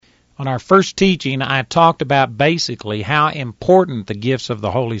On our first teaching, I talked about basically how important the gifts of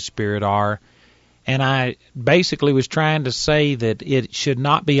the Holy Spirit are, and I basically was trying to say that it should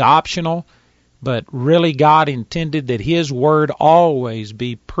not be optional, but really God intended that His Word always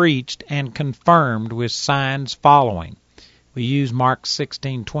be preached and confirmed with signs following. We use Mark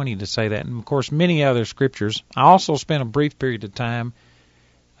 16:20 to say that, and of course many other scriptures. I also spent a brief period of time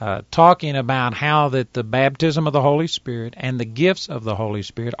talking about how that the baptism of the Holy Spirit and the gifts of the Holy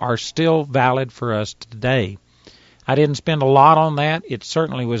Spirit are still valid for us today. I didn't spend a lot on that. It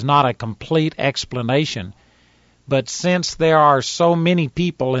certainly was not a complete explanation. But since there are so many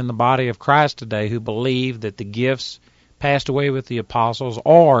people in the body of Christ today who believe that the gifts passed away with the apostles,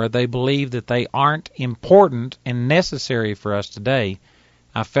 or they believe that they aren't important and necessary for us today,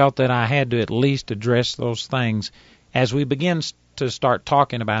 I felt that I had to at least address those things as we begin to start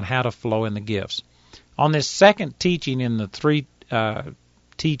talking about how to flow in the gifts. On this second teaching in the three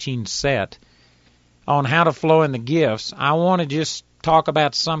teaching set on how to flow in the gifts, I want to just talk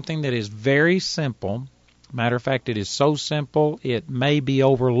about something that is very simple. Matter of fact, it is so simple it may be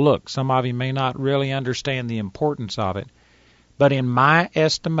overlooked. Some of you may not really understand the importance of it. But in my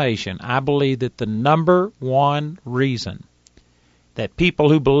estimation, I believe that the number one reason that people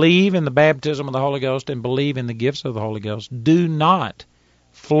who believe in the baptism of the Holy Ghost and believe in the gifts of the Holy Ghost do not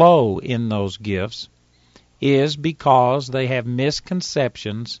flow in those gifts is because they have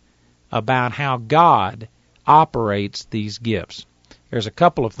misconceptions about how God operates these gifts. There's a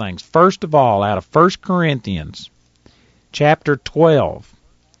couple of things. First of all, out of 1 Corinthians chapter 12,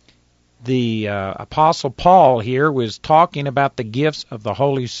 the Apostle Paul here was talking about the gifts of the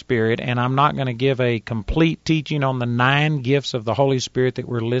Holy Spirit, and I'm not going to give a complete teaching on the 9 gifts of the Holy Spirit that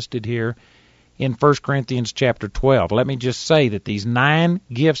were listed here in 1 Corinthians chapter 12. Let me just say that these 9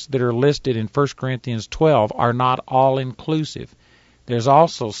 gifts that are listed in 1 Corinthians 12 are not all-inclusive. There's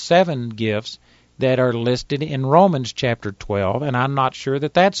also 7 gifts that are listed in Romans chapter 12, and I'm not sure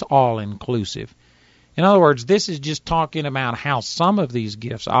that that's all-inclusive. In other words, this is just talking about how some of these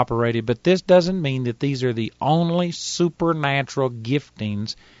gifts operated, but this doesn't mean that these are the only supernatural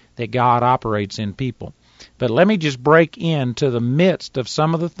giftings that God operates in people. But let me just break into the midst of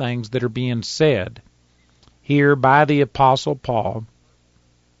some of the things that are being said here by the Apostle Paul.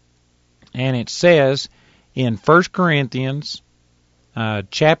 And it says in 1 Corinthians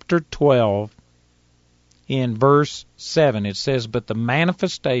chapter 12, in verse 7, it says, "But the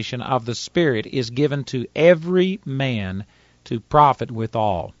manifestation of the Spirit is given to every man to profit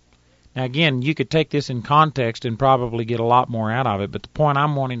withal." Now again, you could take this in context and probably get a lot more out of it, but the point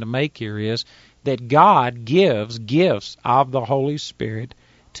I'm wanting to make here is that God gives gifts of the Holy Spirit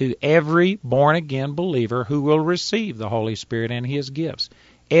to every born-again believer who will receive the Holy Spirit and His gifts.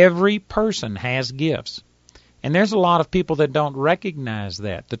 Every person has gifts. And there's a lot of people that don't recognize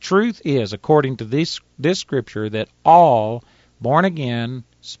that. The truth is, according to this scripture, that all born-again,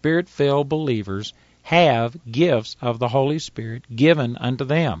 Spirit-filled believers have gifts of the Holy Spirit given unto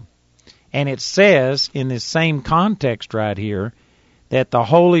them. And it says in this same context right here that the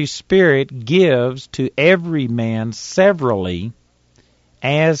Holy Spirit gives to every man severally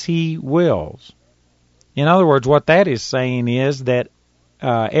as He wills. In other words, what that is saying is that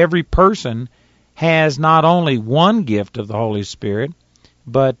every person has not only one gift of the Holy Spirit,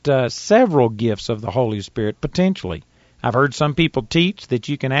 but several gifts of the Holy Spirit potentially. I've heard some people teach that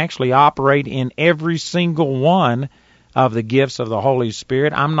you can actually operate in every single one of the gifts of the Holy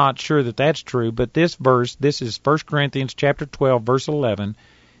Spirit. I'm not sure that that's true, but this verse, this is 1 Corinthians chapter 12, verse 11,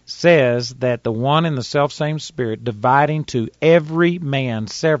 says that the one and the selfsame Spirit dividing to every man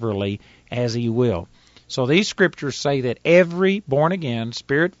severally as He will. So these scriptures say that every born-again,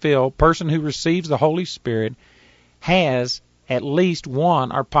 Spirit-filled person who receives the Holy Spirit has at least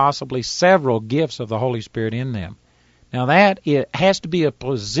one or possibly several gifts of the Holy Spirit in them. Now that it has to be a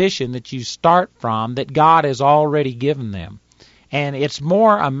position that you start from that God has already given them. And it's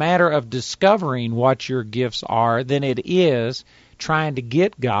more a matter of discovering what your gifts are than it is trying to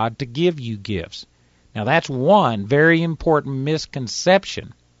get God to give you gifts. Now that's one very important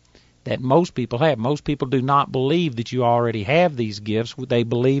misconception that most people have. Most people do not believe that you already have these gifts. They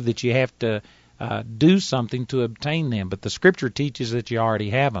believe that you have to do something to obtain them. But the Scripture teaches that you already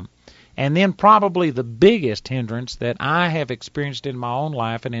have them. And then probably the biggest hindrance that I have experienced in my own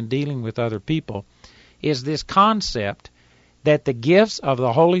life and in dealing with other people is this concept that the gifts of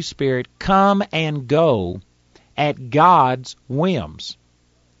the Holy Spirit come and go at God's whims.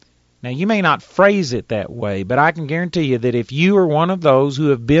 Now, you may not phrase it that way, but I can guarantee you that if you are one of those who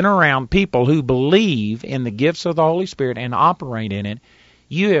have been around people who believe in the gifts of the Holy Spirit and operate in it,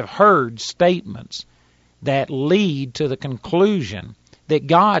 you have heard statements that lead to the conclusion that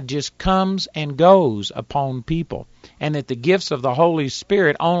God just comes and goes upon people, and that the gifts of the Holy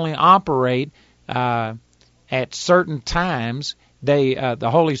Spirit only operate at certain times. The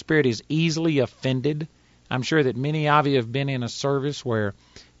Holy Spirit is easily offended. I'm sure that many of you have been in a service where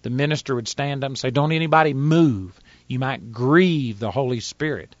the minister would stand up and say, "Don't anybody move. You might grieve the Holy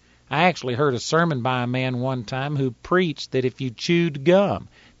Spirit." I actually heard a sermon by a man one time who preached that if you chewed gum,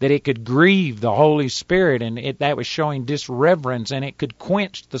 that it could grieve the Holy Spirit, and that was showing disreverence, and it could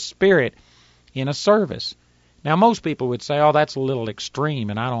quench the Spirit in a service. Now, most people would say, "Oh, that's a little extreme,"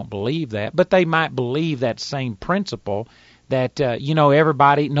 and I don't believe that, but they might believe that same principle that,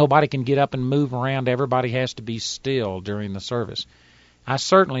 nobody can get up and move around, everybody has to be still during the service. I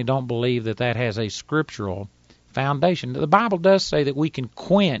certainly don't believe that that has a scriptural foundation. The Bible does say that we can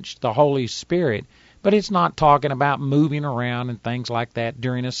quench the Holy Spirit, but it's not talking about moving around and things like that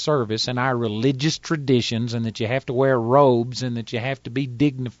during a service and our religious traditions, and that you have to wear robes and that you have to be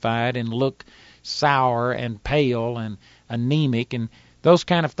dignified and look sour and pale and anemic, and those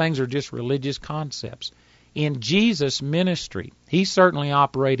kind of things are just religious concepts. In Jesus' ministry, he certainly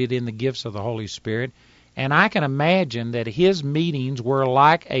operated in the gifts of the Holy Spirit, and I can imagine that his meetings were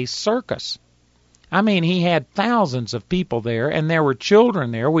like a circus. I mean, he had thousands of people there, and there were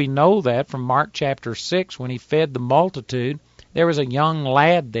children there. We know that from Mark chapter 6 when he fed the multitude. There was a young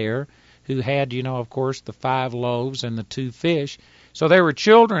lad there who had, of course, the 5 loaves and the 2 fish. So there were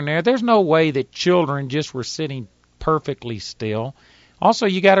children there. There's no way that children just were sitting perfectly still. Also,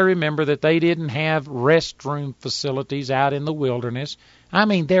 you got to remember that they didn't have restroom facilities out in the wilderness. I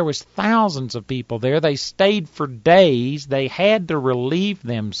mean, there was thousands of people there. They stayed for days. They had to relieve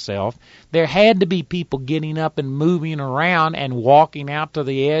themselves. There had to be people getting up and moving around and walking out to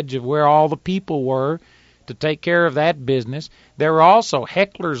the edge of where all the people were to take care of that business. There were also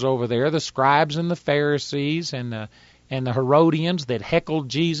hecklers over there, the scribes and the Pharisees and the Herodians that heckled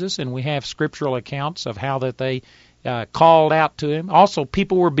Jesus, and we have scriptural accounts of how that they called out to him. Also,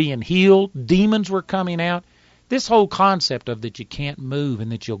 people were being healed. Demons were coming out. This whole concept of that you can't move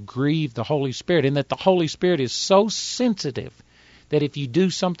and that you'll grieve the Holy Spirit, and that the Holy Spirit is so sensitive that if you do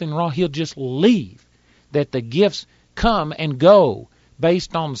something wrong, he'll just leave, that the gifts come and go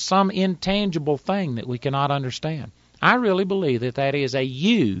based on some intangible thing that we cannot understand. I really believe that that is a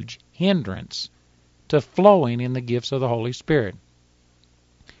huge hindrance to flowing in the gifts of the Holy Spirit.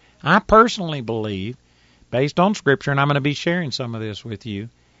 I personally believe, based on Scripture, and I'm going to be sharing some of this with you,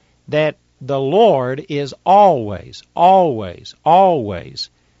 that the Lord is always, always,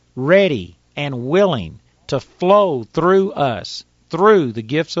 always ready and willing to flow through us, through the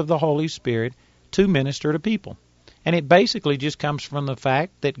gifts of the Holy Spirit, to minister to people. And it basically just comes from the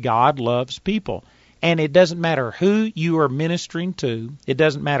fact that God loves people. And it doesn't matter who you are ministering to. It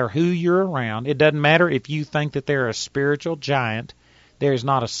doesn't matter who you're around. It doesn't matter if you think that they're a spiritual giant. There is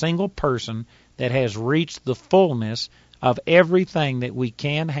not a single person that has reached the fullness of everything that we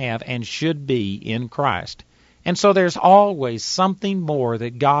can have and should be in Christ. And so there's always something more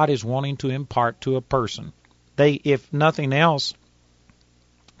that God is wanting to impart to a person. They, if nothing else,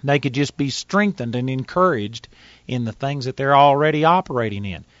 they could just be strengthened and encouraged in the things that they're already operating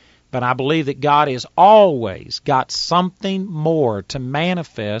in. But I believe that God has always got something more to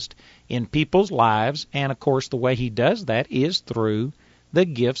manifest in people's lives, and of course the way he does that is through the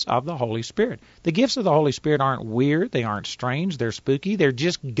gifts of the Holy Spirit. The gifts of the Holy Spirit aren't weird, they aren't strange, they're spooky. They're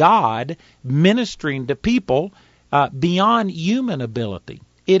just God ministering to people beyond human ability.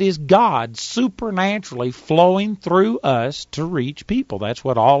 It is God supernaturally flowing through us to reach people. That's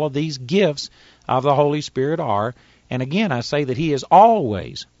what all of these gifts of the Holy Spirit are. And again, I say that he is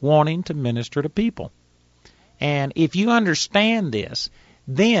always wanting to minister to people. And if you understand this,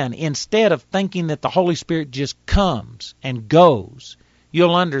 then instead of thinking that the Holy Spirit just comes and goes,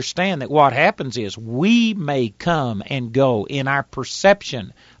 you'll understand that what happens is we may come and go in our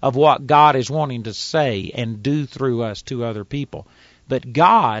perception of what God is wanting to say and do through us to other people. But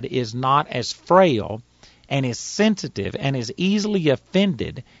God is not as frail and is sensitive and is easily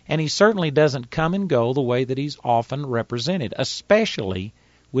offended, and he certainly doesn't come and go the way that he's often represented, especially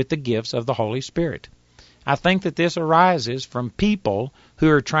with the gifts of the Holy Spirit. I think that this arises from people who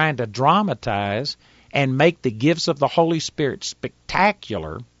are trying to dramatize and make the gifts of the Holy Spirit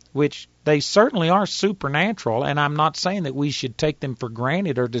spectacular, which they certainly are supernatural, and I'm not saying that we should take them for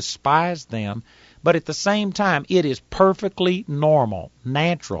granted or despise them, but at the same time, it is perfectly normal,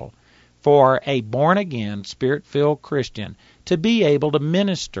 natural, for a born-again, Spirit-filled Christian to be able to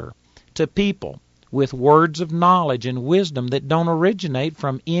minister to people with words of knowledge and wisdom that don't originate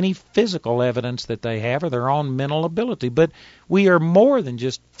from any physical evidence that they have or their own mental ability. But we are more than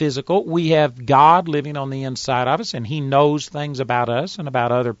just physical. We have God living on the inside of us, and He knows things about us and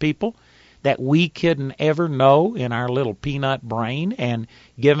about other people that we couldn't ever know in our little peanut brain, and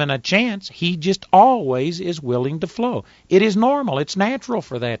given a chance, He just always is willing to flow. It is normal. It's natural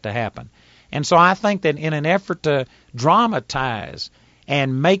for that to happen. And so I think that in an effort to dramatize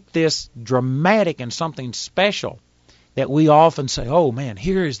and make this dramatic and something special, that we often say, oh man,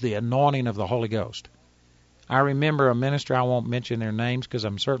 here is the anointing of the Holy Ghost. I remember a minister, I won't mention their names because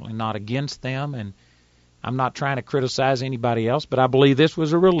I'm certainly not against them, and I'm not trying to criticize anybody else, but I believe this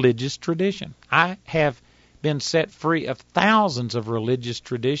was a religious tradition. I have been set free of thousands of religious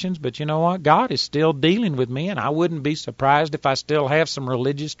traditions, but you know what? God is still dealing with me, and I wouldn't be surprised if I still have some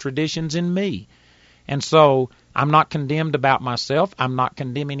religious traditions in me. And so I'm not condemned about myself. I'm not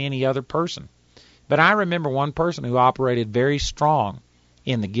condemning any other person. But I remember one person who operated very strong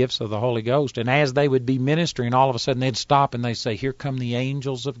in the gifts of the Holy Ghost, and as they would be ministering, all of a sudden they'd stop and they'd say, here come the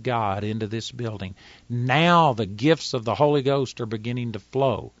angels of God into this building. Now the gifts of the Holy Ghost are beginning to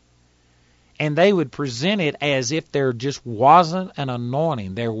flow. And they would present it as if there just wasn't an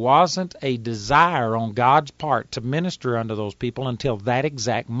anointing. There wasn't a desire on God's part to minister unto those people until that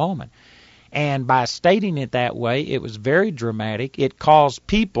exact moment. And by stating it that way, it was very dramatic. It caused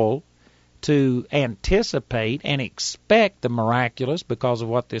people to anticipate and expect the miraculous because of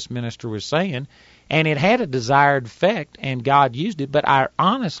what this minister was saying. And it had a desired effect, and God used it. But I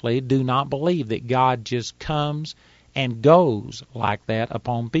honestly do not believe that God just comes and goes like that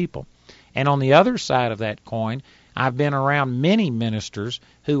upon people. And on the other side of that coin, I've been around many ministers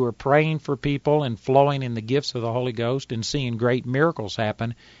who are praying for people and flowing in the gifts of the Holy Ghost and seeing great miracles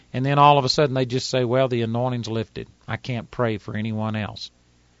happen, and then all of a sudden they just say, well, the anointing's lifted. I can't pray for anyone else.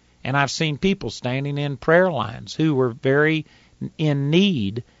 And I've seen people standing in prayer lines who were very in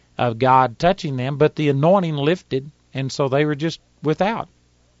need of God touching them, but the anointing lifted, and so they were just without.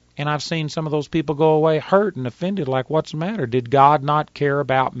 And I've seen some of those people go away hurt and offended, like, what's the matter? Did God not care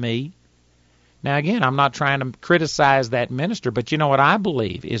about me? Now, again, I'm not trying to criticize that minister, but you know what I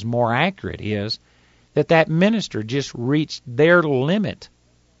believe is more accurate is that that minister just reached their limit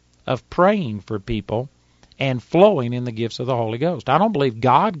of praying for people and flowing in the gifts of the Holy Ghost. I don't believe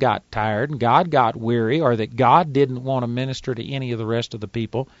God got tired and God got weary or that God didn't want to minister to any of the rest of the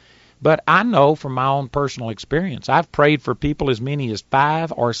people. But I know from my own personal experience, I've prayed for people as many as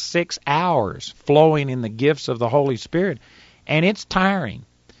 5 or 6 hours flowing in the gifts of the Holy Spirit, and it's tiring.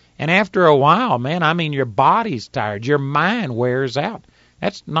 And after a while, man, I mean, your body's tired. Your mind wears out.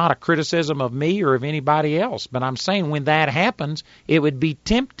 That's not a criticism of me or of anybody else. But I'm saying when that happens, it would be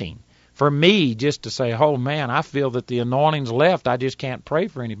tempting for me just to say, oh, man, I feel that the anointing's left. I just can't pray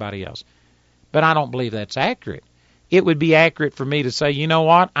for anybody else. But I don't believe that's accurate. It would be accurate for me to say, you know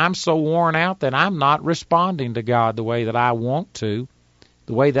what, I'm so worn out that I'm not responding to God the way that I want to,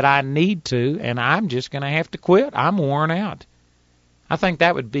 the way that I need to, and I'm just going to have to quit. I'm worn out. I think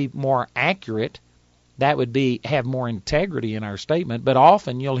that would be more accurate. That would have more integrity in our statement. But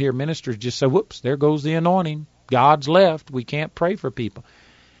often you'll hear ministers just say, whoops, there goes the anointing. God's left. We can't pray for people.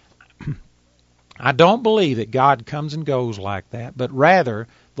 I don't believe that God comes and goes like that, but rather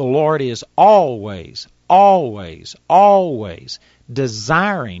the Lord is always, always, always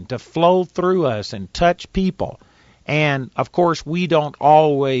desiring to flow through us and touch people. And, of course, we don't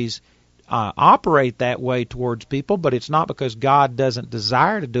always operate that way towards people, but it's not because God doesn't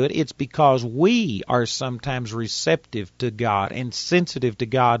desire to do it. It's because we are sometimes receptive to God and sensitive to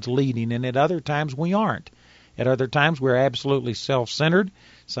God's leading, and at other times we aren't. At other times we're absolutely self-centered.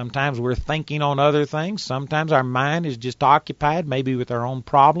 Sometimes we're thinking on other things. Sometimes our mind is just occupied, maybe with our own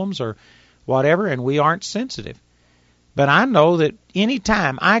problems or whatever, and we aren't sensitive. But I know that any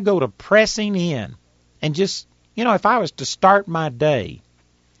time I go to pressing in and just, if I was to start my day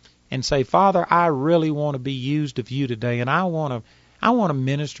and say, Father, I really want to be used of you today, and I want to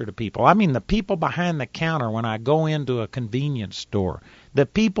minister to people. I mean, the people behind the counter when I go into a convenience store, the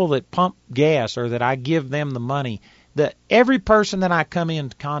people that pump gas or that I give them the money, every person that I come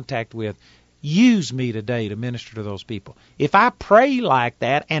into contact with, use me today to minister to those people. If I pray like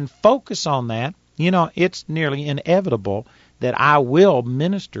that and focus on that, it's nearly inevitable that I will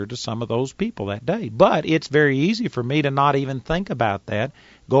minister to some of those people that day. But it's very easy for me to not even think about that,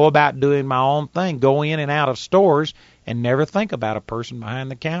 go about doing my own thing, go in and out of stores, and never think about a person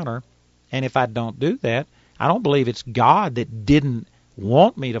behind the counter. And if I don't do that, I don't believe it's God that didn't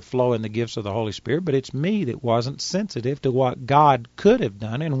want me to flow in the gifts of the Holy Spirit, but it's me that wasn't sensitive to what God could have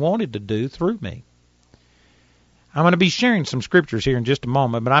done and wanted to do through me. I'm going to be sharing some scriptures here in just a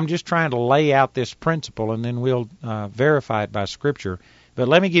moment, but I'm just trying to lay out this principle, and then we'll verify it by Scripture. But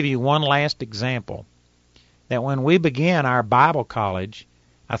let me give you one last example. That when we began our Bible college,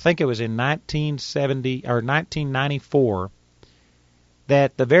 I think it was in 1994,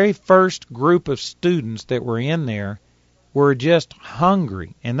 that the very first group of students that were in there were just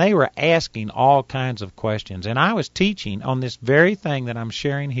hungry, and they were asking all kinds of questions. And I was teaching on this very thing that I'm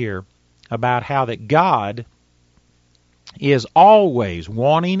sharing here about how that God is always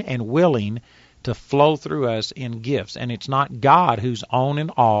wanting and willing to flow through us in gifts. And it's not God who's on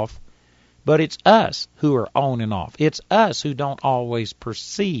and off, but it's us who are on and off. It's us who don't always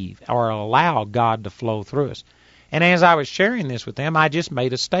perceive or allow God to flow through us. And as I was sharing this with them, I just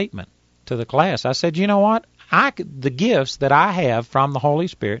made a statement to the class. I said, you know what? The gifts that I have from the Holy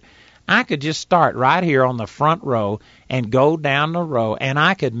Spirit, I could just start right here on the front row and go down the row, and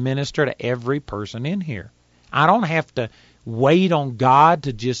I could minister to every person in here. I don't have to wait on God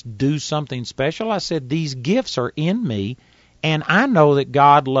to just do something special. I said, these gifts are in me, and I know that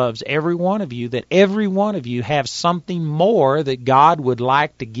God loves every one of you, that every one of you have something more that God would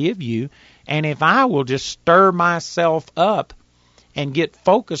like to give you. And if I will just stir myself up and get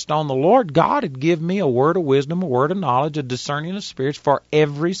focused on the Lord, God would give me a word of wisdom, a word of knowledge, a discerning of spirits for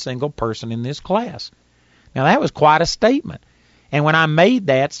every single person in this class. Now, that was quite a statement. And when I made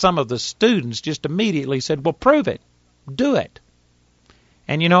that, some of the students just immediately said, well, prove it. Do it.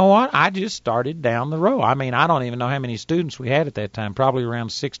 And you know what? I just started down the row. I mean, I don't even know how many students we had at that time, probably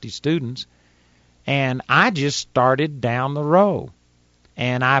around 60 students. And I just started down the row.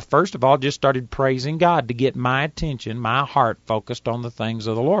 And I, first of all, just started praising God to get my attention, my heart focused on the things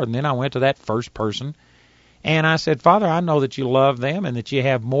of the Lord. And then I went to that first person, and I said, Father, I know that you love them and that you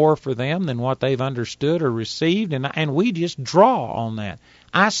have more for them than what they've understood or received. And we just draw on that.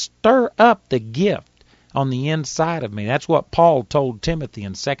 I stir up the gift on the inside of me. That's what Paul told Timothy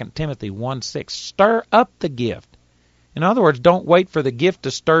in 2 Timothy 1:6. Stir up the gift. In other words, don't wait for the gift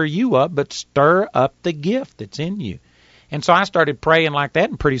to stir you up, but stir up the gift that's in you. And so I started praying like that,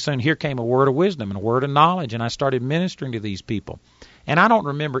 and pretty soon here came a word of wisdom and a word of knowledge, and I started ministering to these people. And I don't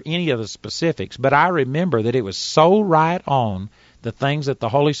remember any of the specifics, but I remember that it was so right on the things that the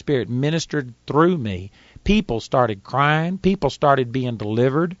Holy Spirit ministered through me. People started crying. People started being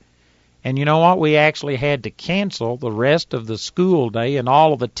delivered. And you know what? We actually had to cancel the rest of the school day and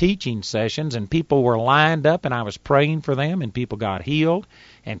all of the teaching sessions, and people were lined up, and I was praying for them, and people got healed,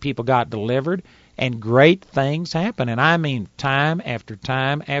 and people got delivered, and great things happened. And I mean, time after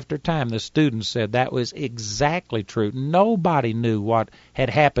time after time, the students said that was exactly true. Nobody knew what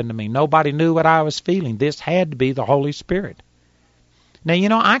had happened to me. Nobody knew what I was feeling. This had to be the Holy Spirit. Now, you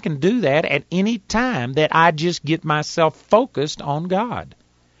know, I can do that at any time that I just get myself focused on God.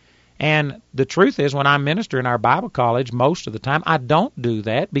 And the truth is, when I minister in our Bible college, most of the time I don't do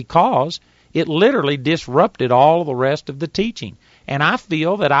that because it literally disrupted all of the rest of the teaching. And I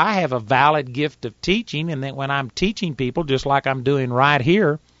feel that I have a valid gift of teaching, and that when I'm teaching people, just like I'm doing right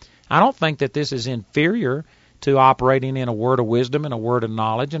here, I don't think that this is inferior to operating in a word of wisdom and a word of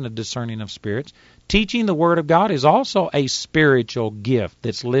knowledge and a discerning of spirits. Teaching the Word of God is also a spiritual gift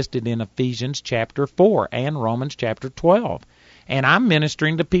that's listed in Ephesians chapter 4 and Romans chapter 12. And I'm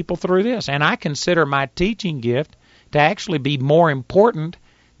ministering to people through this. And I consider my teaching gift to actually be more important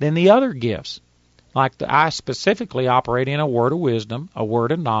than the other gifts. I specifically operate in a word of wisdom, a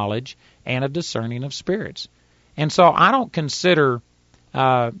word of knowledge, and a discerning of spirits. And so I don't consider,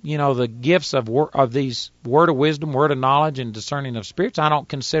 the gifts of these word of wisdom, word of knowledge, and discerning of spirits, I don't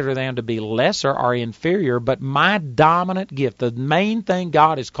consider them to be lesser or inferior, but my dominant gift, the main thing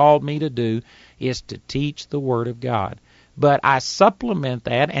God has called me to do, is to teach the Word of God. But I supplement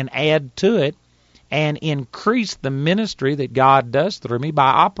that and add to it and increase the ministry that God does through me by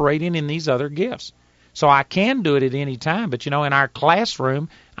operating in these other gifts. So I can do it at any time, but in our classroom,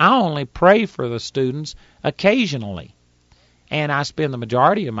 I only pray for the students occasionally. And I spend the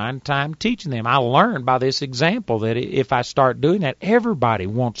majority of my time teaching them. I learned by this example that if I start doing that, everybody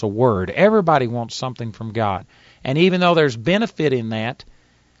wants a word. Everybody wants something from God. And even though there's benefit in that,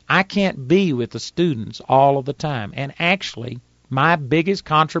 I can't be with the students all of the time. And actually, my biggest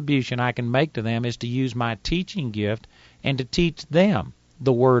contribution I can make to them is to use my teaching gift and to teach them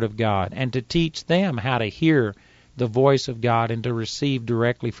the Word of God and to teach them how to hear the voice of God and to receive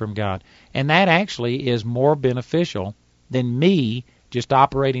directly from God. And that actually is more beneficial than me just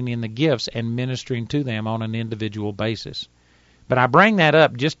operating in the gifts and ministering to them on an individual basis. But I bring that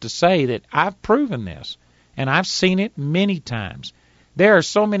up just to say that I've proven this, and I've seen it many times. There are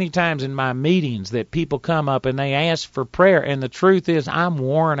so many times in my meetings that people come up and they ask for prayer, and the truth is I'm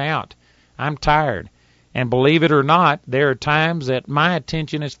worn out. I'm tired. And believe it or not, there are times that my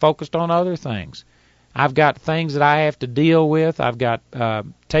attention is focused on other things. I've got things that I have to deal with. I've got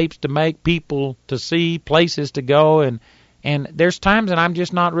tapes to make, people to see, places to go, and there's times that I'm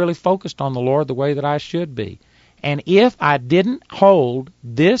just not really focused on the Lord the way that I should be. And if I didn't hold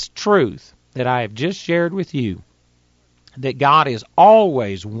this truth that I have just shared with you, that God is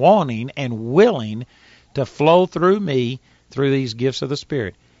always wanting and willing to flow through me through these gifts of the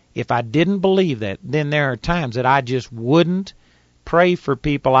Spirit, if I didn't believe that, then there are times that I just wouldn't pray for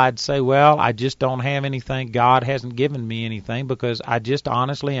people. I'd say, well, I just don't have anything. God hasn't given me anything, because I just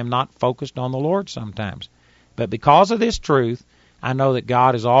honestly am not focused on the Lord sometimes. But because of this truth, I know that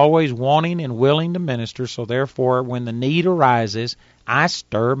God is always wanting and willing to minister, so therefore when the need arises, I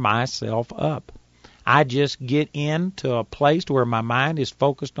stir myself up. I just get into a place where my mind is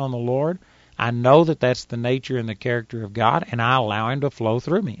focused on the Lord. I know that that's the nature and the character of God, and I allow Him to flow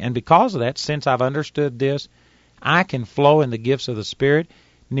through me. And because of that, since I've understood this, I can flow in the gifts of the Spirit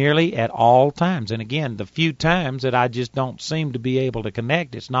nearly at all times. And again, the few times that I just don't seem to be able to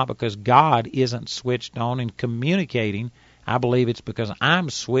connect, it's not because God isn't switched on and communicating. I believe it's because I'm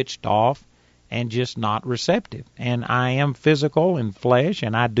switched off and just not receptive. And I am physical and flesh,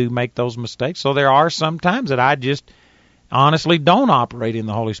 and I do make those mistakes. So there are some times that I just honestly don't operate in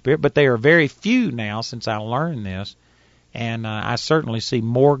the Holy Spirit, but they are very few now since I learned this, and I certainly see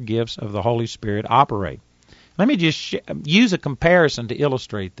more gifts of the Holy Spirit operate. Let me just use a comparison to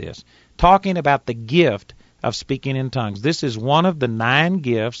illustrate this, talking about the gift of speaking in tongues. This is one of the 9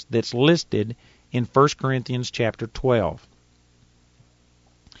 gifts that's listed in 1 Corinthians chapter 12.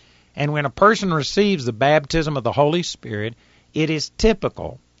 And when a person receives the baptism of the Holy Spirit, it is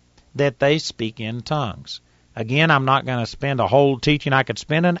typical that they speak in tongues. Again, I'm not going to spend a whole teaching. I could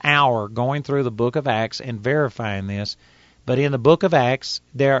spend an hour going through the book of Acts and verifying this. But in the book of Acts,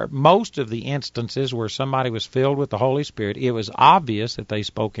 there are most of the instances where somebody was filled with the Holy Spirit, it was obvious that they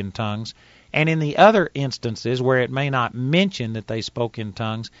spoke in tongues. And in the other instances where it may not mention that they spoke in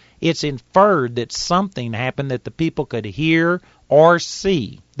tongues, it's inferred that something happened that the people could hear or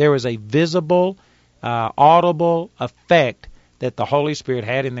see. There was a visible, audible effect that the Holy Spirit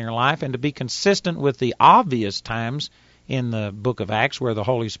had in their life. And to be consistent with the obvious times in the book of Acts where the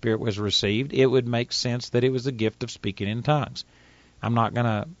Holy Spirit was received, it would make sense that it was the gift of speaking in tongues. I'm not going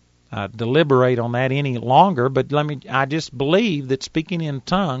to deliberate on that any longer, but I just believe that speaking in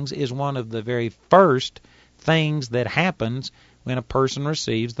tongues is one of the very first things that happens when a person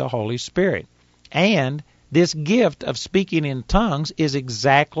receives the Holy Spirit. And this gift of speaking in tongues is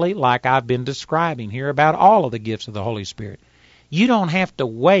exactly like I've been describing here about all of the gifts of the Holy Spirit. You don't have to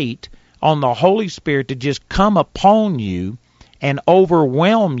wait on the Holy Spirit to just come upon you and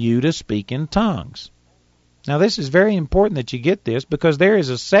overwhelm you to speak in tongues. Now, this is very important that you get this, because there is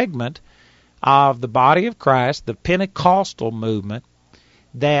a segment of the body of Christ, the Pentecostal movement,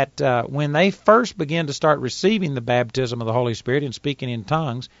 that when they first began to start receiving the baptism of the Holy Spirit and speaking in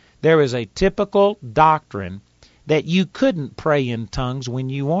tongues, there was a typical doctrine that you couldn't pray in tongues when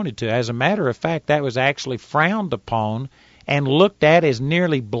you wanted to. As a matter of fact, that was actually frowned upon and looked at as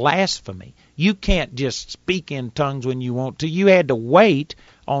nearly blasphemy. You can't just speak in tongues when you want to. You had to wait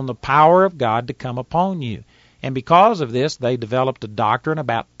on the power of God to come upon you. And because of this, they developed a doctrine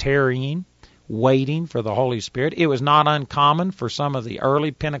about tarrying, waiting for the Holy Spirit. It was not uncommon for some of the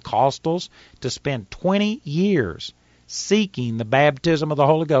early Pentecostals to spend 20 years seeking the baptism of the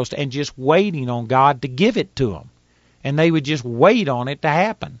Holy Ghost and just waiting on God to give it to them. And they would just wait on it to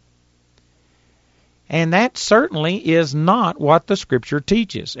happen. And that certainly is not what the Scripture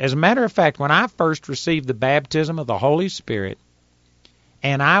teaches. As a matter of fact, when I first received the baptism of the Holy Spirit,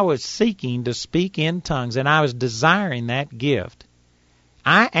 and I was seeking to speak in tongues, and I was desiring that gift,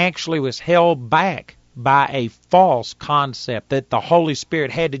 I actually was held back by a false concept that the Holy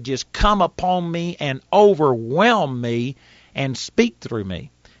Spirit had to just come upon me and overwhelm me and speak through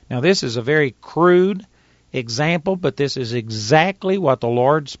me. Now, this is a very crude example, but this is exactly what the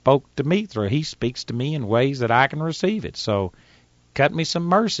Lord spoke to me through. He speaks to me in ways that I can receive it. So cut me some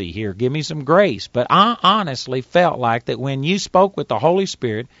mercy here. Give me some grace. But I honestly felt like that when you spoke with the Holy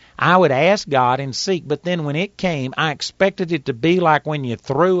Spirit, I would ask God and seek. But then when it came, I expected it to be like when you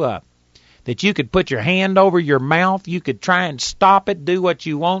threw up, that you could put your hand over your mouth, you could try and stop it, do what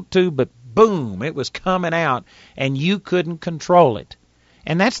you want to, but boom, it was coming out, and you couldn't control it.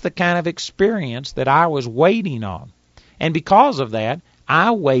 And that's the kind of experience that I was waiting on. And because of that,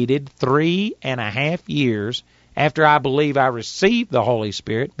 I waited 3.5 years after I believe I received the Holy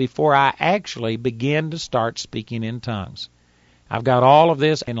Spirit before I actually began to start speaking in tongues. I've got all of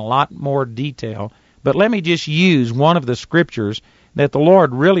this in a lot more detail, but let me just use one of the scriptures that the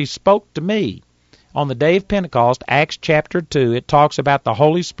Lord really spoke to me On the day of Pentecost, Acts chapter 2, it talks about the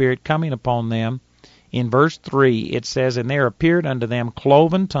Holy Spirit coming upon them. In verse 3, it says, "And there appeared unto them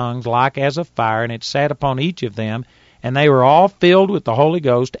cloven tongues like as of fire, and it sat upon each of them. And they were all filled with the Holy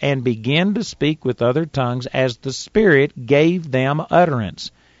Ghost, and began to speak with other tongues as the Spirit gave them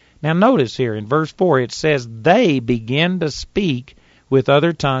utterance." Now notice here in verse 4, it says, "They began to speak with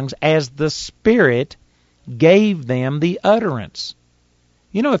other tongues as the Spirit gave them the utterance."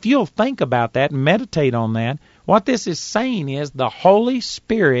 You know, if you'll think about that and meditate on that, what this is saying is the Holy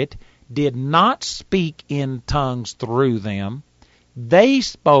Spirit did not speak in tongues through them. They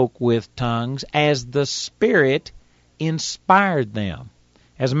spoke with tongues as the Spirit inspired them.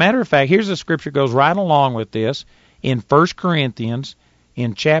 As a matter of fact, here's a scripture that goes right along with this. In 1 Corinthians,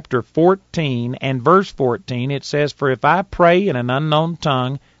 in chapter 14 and verse 14, it says, "For if I pray in an unknown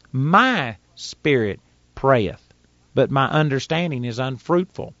tongue, my spirit prayeth, but my understanding is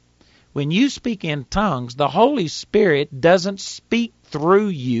unfruitful." When you speak in tongues, the Holy Spirit doesn't speak through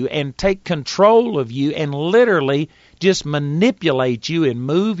you and take control of you and literally just manipulate you and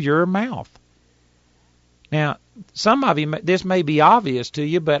move your mouth. Now, some of you, this may be obvious to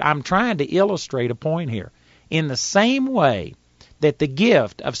you, but I'm trying to illustrate a point here. In the same way that the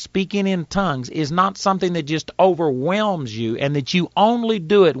gift of speaking in tongues is not something that just overwhelms you and that you only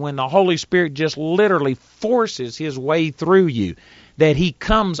do it when the Holy Spirit just literally forces His way through you, that He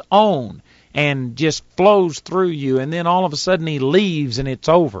comes on and just flows through you, and then all of a sudden He leaves and it's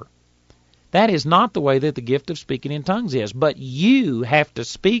over. That is not the way that the gift of speaking in tongues is. But you have to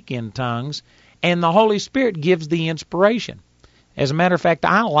speak in tongues, and the Holy Spirit gives the inspiration. As a matter of fact,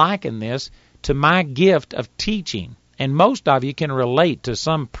 I liken this to my gift of teaching, and most of you can relate to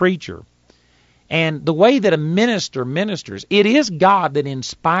some preacher. And the way that a minister ministers, it is God that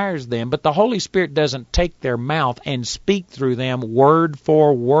inspires them, but the Holy Spirit doesn't take their mouth and speak through them word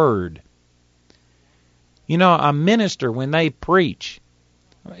for word. You know, a minister, when they preach,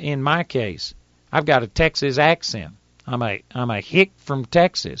 in my case, I've got a Texas accent. I'm a hick from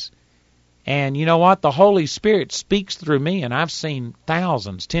Texas. And you know what? The Holy Spirit speaks through me, and I've seen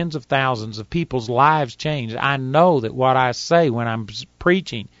thousands, tens of thousands of people's lives change. I know that what I say when I'm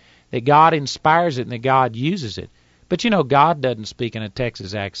preaching, that God inspires it and that God uses it. But you know, God doesn't speak in a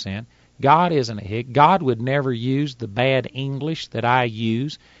Texas accent. God isn't a hick. God would never use the bad English that I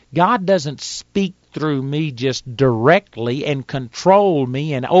use. God doesn't speak through me just directly and control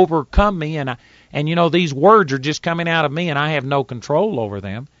me and overcome me, and you know, these words are just coming out of me and I have no control over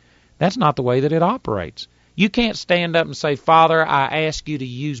them. That's not the way that it operates. You can't stand up and say, "Father, I ask you to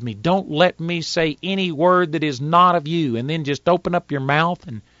use me. Don't let me say any word that is not of you," and then just open up your mouth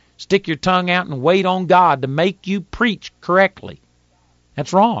and stick your tongue out and wait on God to make you preach correctly.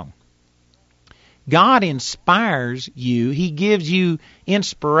 That's wrong. God inspires you. He gives you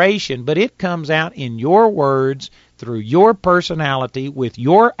inspiration, but it comes out in your words, through your personality, with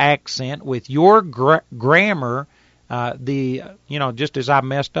your accent, with your grammar, just as I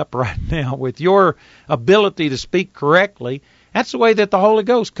messed up right now, with your ability to speak correctly. That's the way that the Holy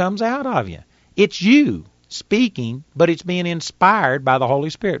Ghost comes out of you. It's you speaking, but it's being inspired by the Holy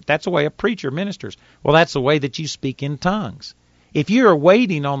Spirit. That's the way a preacher ministers. Well, that's the way that you speak in tongues. If you're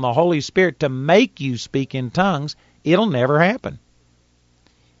waiting on the Holy Spirit to make you speak in tongues, it'll never happen.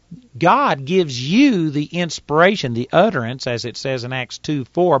 God gives you the inspiration, the utterance, as it says in Acts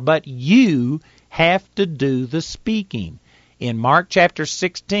 2:4, but you have to do the speaking. In Mark chapter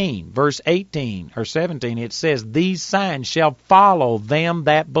 16, verse 18 or 17, it says, "These signs shall follow them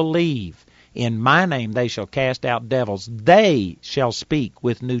that believe. In my name they shall cast out devils. They shall speak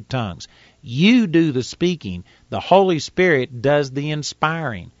with new tongues." You do the speaking. The Holy Spirit does the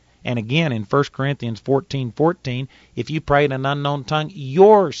inspiring. And again, in 1 Corinthians 14:14, if you pray in an unknown tongue,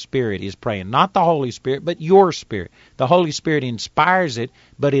 your spirit is praying. Not the Holy Spirit, but your spirit. The Holy Spirit inspires it,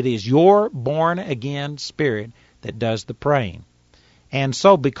 but it is your born-again spirit that does the praying. And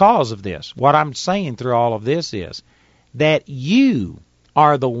so because of this, what I'm saying through all of this is that you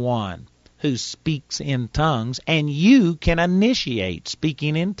are the one who speaks in tongues, and you can initiate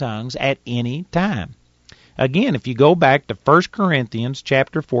speaking in tongues at any time. Again, if you go back to 1 Corinthians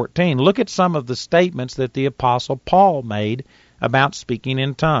chapter 14, look at some of the statements that the Apostle Paul made about speaking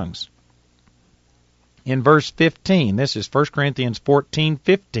in tongues. In verse 15, this is 1 Corinthians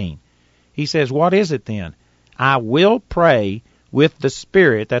 14:15, he says, "What is it then? I will pray with the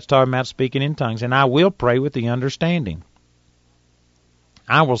Spirit," that's talking about speaking in tongues, "and I will pray with the understanding.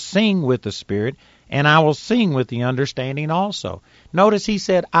 I will sing with the Spirit, and I will sing with the understanding also." Notice he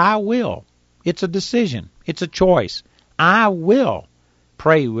said, "I will." It's a decision. It's a choice. I will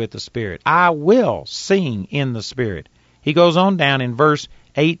pray with the Spirit. I will sing in the Spirit. He goes on down in verse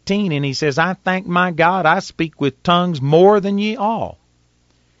 18, and he says, I thank my God I speak with tongues more than ye all.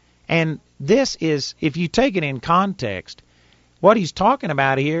 And this is, if you take it in context, what he's talking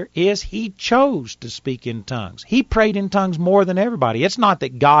about here is he chose to speak in tongues. He prayed in tongues more than everybody. It's not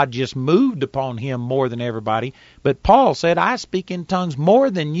that God just moved upon him more than everybody, but Paul said, I speak in tongues more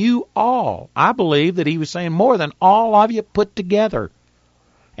than you all. I believe that he was saying more than all of you put together.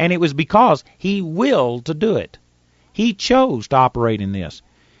 And it was because he willed to do it. He chose to operate in this.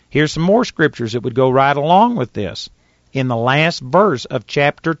 Here's some more scriptures that would go right along with this. In the last verse of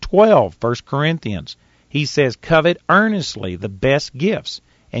chapter 12, 1 Corinthians, he says, covet earnestly the best gifts,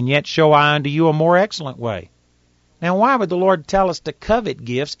 and yet show I unto you a more excellent way. Now, why would the Lord tell us to covet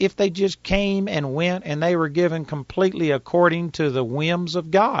gifts if they just came and went and they were given completely according to the whims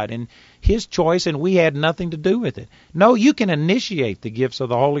of God and his choice, and we had nothing to do with it? No, you can initiate the gifts of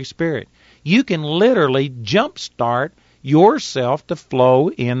the Holy Spirit. You can literally jumpstart yourself to flow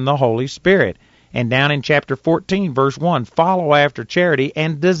in the Holy Spirit. And down in chapter 14, verse 1, follow after charity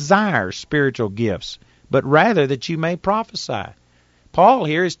and desire spiritual gifts, but rather that you may prophesy. Paul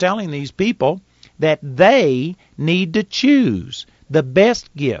here is telling these people that they need to choose the best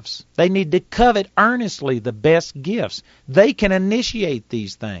gifts. They need to covet earnestly the best gifts. They can initiate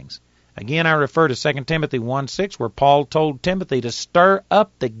these things. Again, I refer to 2 Timothy 1:6, where Paul told Timothy to stir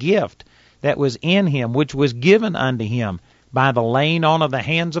up the gift that was in him, which was given unto him by the laying on of the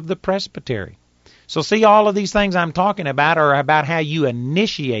hands of the presbytery. So see, all of these things I'm talking about are about how you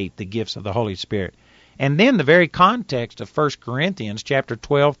initiate the gifts of the Holy Spirit. And then the very context of 1 Corinthians chapter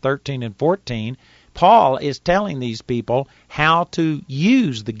 12, 13, and 14, Paul is telling these people how to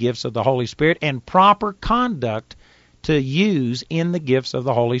use the gifts of the Holy Spirit and proper conduct to use in the gifts of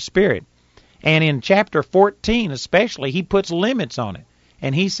the Holy Spirit. And in chapter 14 especially, he puts limits on it.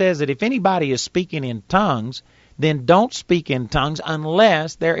 And he says that if anybody is speaking in tongues, then don't speak in tongues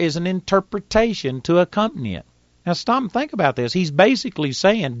unless there is an interpretation to accompany it. Now stop and think about this. He's basically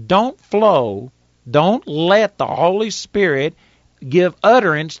saying don't let the Holy Spirit give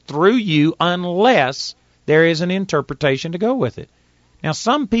utterance through you unless there is an interpretation to go with it. Now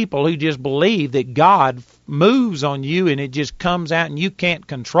some people who just believe that God moves on you and it just comes out and you can't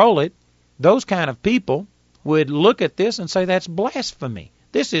control it, those kind of people would look at this and say that's blasphemy.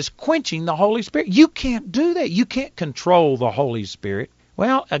 This is quenching the Holy Spirit. You can't do that. You can't control the Holy Spirit.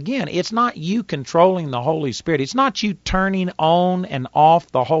 Well, again, it's not you controlling the Holy Spirit. It's not you turning on and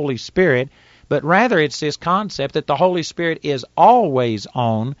off the Holy Spirit, but rather it's this concept that the Holy Spirit is always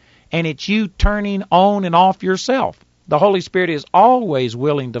on, and it's you turning on and off yourself. The Holy Spirit is always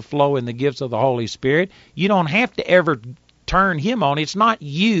willing to flow in the gifts of the Holy Spirit. You don't have to ever turn him on. It's not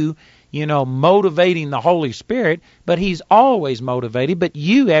you motivating the Holy Spirit, but he's always motivated, but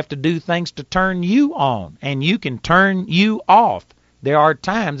you have to do things to turn you on, and you can turn you off. There are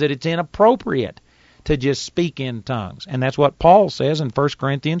times that it's inappropriate to just speak in tongues, and that's what Paul says in 1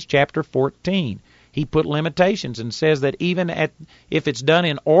 Corinthians chapter 14. He put limitations and says that even if it's done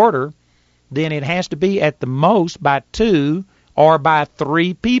in order, then it has to be at the most by 2 or by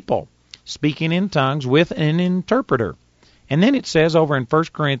 3 people speaking in tongues with an interpreter. And then it says over in 1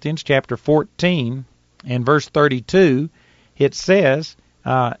 Corinthians chapter 14 and verse 32, it says,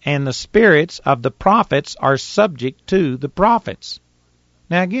 and the spirits of the prophets are subject to the prophets.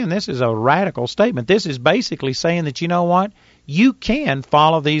 Now again, this is a radical statement. This is basically saying that, you know what? You can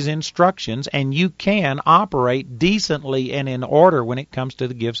follow these instructions and you can operate decently and in order when it comes to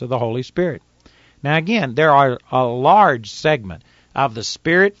the gifts of the Holy Spirit. Now again, there are a large segment of the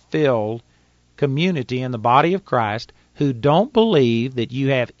Spirit-filled community in the body of Christ who don't believe that you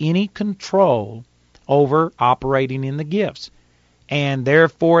have any control over operating in the gifts. And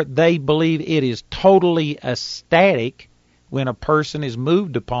therefore, they believe it is totally ecstatic when a person is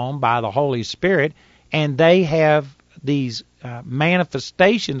moved upon by the Holy Spirit, and they have these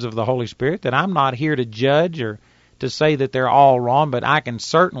manifestations of the Holy Spirit that I'm not here to judge or to say that they're all wrong, but I can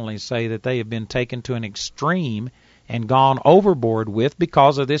certainly say that they have been taken to an extreme and gone overboard with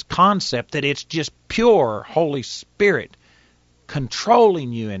because of this concept that it's just pure Holy Spirit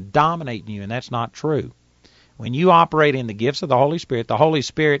controlling you and dominating you, and that's not true. When you operate in the gifts of the Holy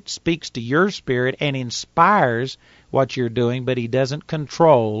Spirit speaks to your spirit and inspires what you're doing, but he doesn't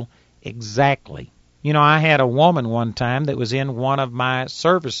control exactly. I had a woman one time that was in one of my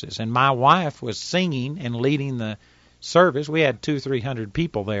services, and my wife was singing and leading the service. We had 200-300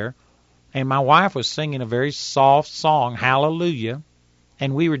 people there. And my wife was singing a very soft song, Hallelujah,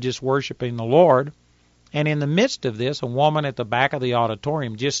 and we were just worshiping the Lord. And in the midst of this, a woman at the back of the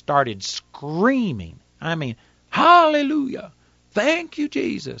auditorium just started screaming. I mean, Hallelujah, thank you,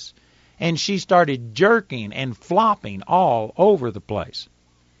 Jesus. And she started jerking and flopping all over the place.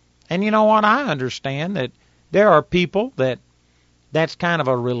 And you know what? I understand that there are people that's kind of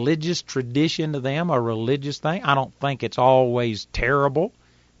a religious tradition to them, a religious thing. I don't think it's always terrible,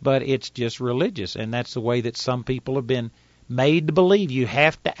 but it's just religious. And that's the way that some people have been made to believe. You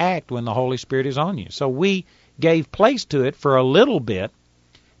have to act when the Holy Spirit is on you. So we gave place to it for a little bit,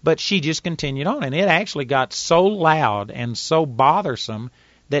 but she just continued on. And it actually got so loud and so bothersome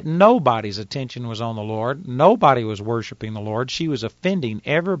that nobody's attention was on the Lord. Nobody was worshiping the Lord. She was offending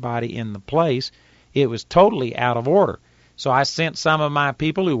everybody in the place. It was totally out of order. So I sent some of my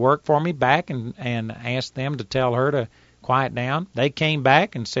people who work for me back and asked them to tell her to quiet down. They came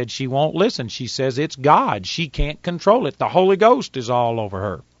back and said she won't listen. She says it's God. She can't control it. The Holy Ghost is all over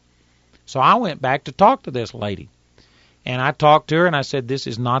her. So I went back to talk to this lady. And I talked to her and I said, this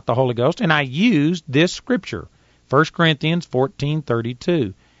is not the Holy Ghost. And I used this scripture, 1 Corinthians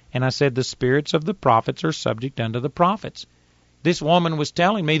 14:32. And I said, the spirits of the prophets are subject unto the prophets. This woman was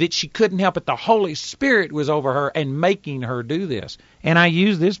telling me that she couldn't help it. The Holy Spirit was over her and making her do this. And I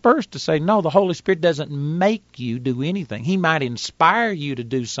used this verse to say, no, the Holy Spirit doesn't make you do anything. He might inspire you to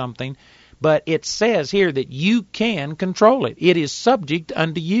do something, but it says here that you can control it. It is subject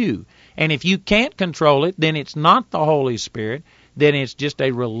unto you. And if you can't control it, then it's not the Holy Spirit. Then it's just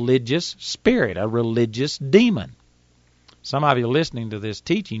a religious spirit, a religious demon. Some of you listening to this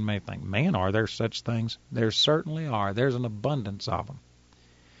teaching may think, man, are there such things? There certainly are. There's an abundance of them.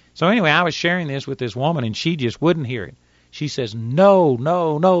 So anyway, I was sharing this with this woman, and she just wouldn't hear it. She says, no,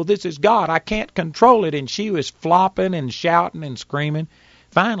 no, no, this is God. I can't control it. And she was flopping and shouting and screaming.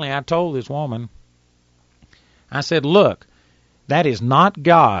 Finally, I told this woman, I said, look, that is not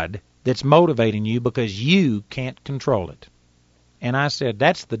God that's motivating you because you can't control it. And I said,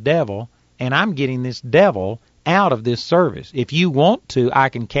 that's the devil, and I'm getting this devil out of this service. If you want to, I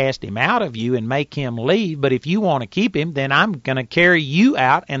can cast him out of you and make him leave, but if you want to keep him, then I'm going to carry you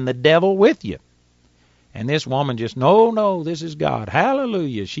out and the devil with you. And this woman just, no, no, this is God.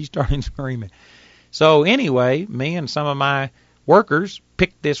 Hallelujah. She started screaming. So anyway, me and some of my workers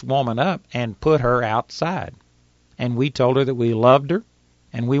picked this woman up and put her outside. And we told her that we loved her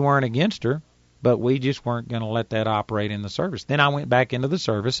and we weren't against her, but we just weren't going to let that operate in the service. Then I went back into the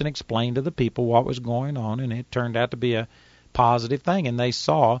service and explained to the people what was going on, and it turned out to be a positive thing. And they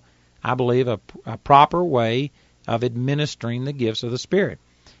saw, I believe, a proper way of administering the gifts of the Spirit.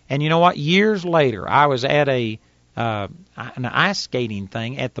 And you know what? Years later, I was at an ice skating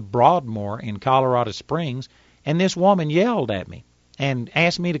thing at the Broadmoor in Colorado Springs, and this woman yelled at me and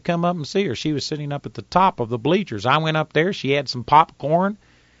asked me to come up and see her. She was sitting up at the top of the bleachers. I went up there. She had some popcorn.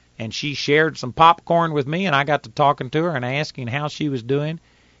 And she shared some popcorn with me, and I got to talking to her and asking how she was doing.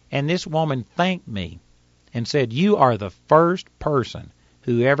 And this woman thanked me and said, you are the first person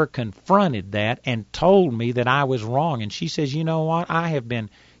who ever confronted that and told me that I was wrong. And she says, you know what? I have been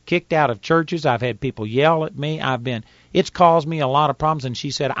kicked out of churches. I've had people yell at me. It's caused me a lot of problems. And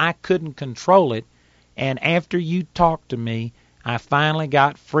she said, I couldn't control it. And after you talked to me, I finally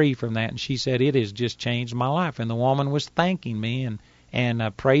got free from that. And she said, it has just changed my life. And the woman was thanking me and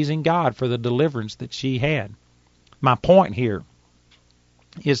praising God for the deliverance that she had. My point here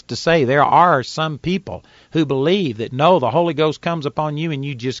is to say there are some people who believe that, no, the Holy Ghost comes upon you and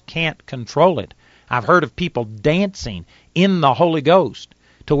you just can't control it. I've heard of people dancing in the Holy Ghost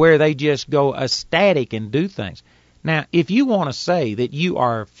to where they just go ecstatic and do things. Now, if you want to say that you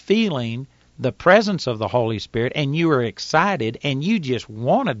are feeling the presence of the Holy Spirit and you are excited and you just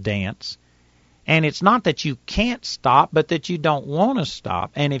want to dance, and it's not that you can't stop, but that you don't want to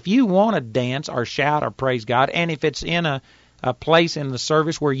stop. And if you want to dance or shout or praise God, and if it's in a place in the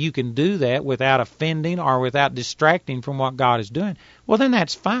service where you can do that without offending or without distracting from what God is doing, well, then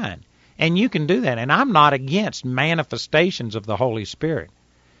that's fine. And you can do that. And I'm not against manifestations of the Holy Spirit.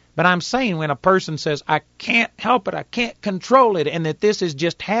 But I'm saying when a person says, I can't help it, I can't control it, and that this has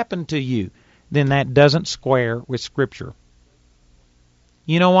just happened to you, then that doesn't square with Scripture.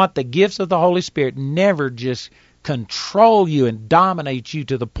 You know what? The gifts of the Holy Spirit never just control you and dominate you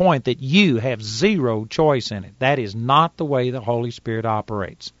to the point that you have zero choice in it. That is not the way the Holy Spirit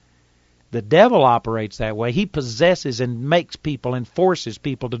operates. The devil operates that way. He possesses and makes people and forces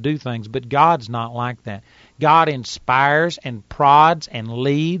people to do things, but God's not like that. God inspires and prods and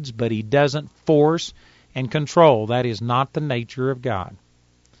leads, but He doesn't force and control. That is not the nature of God.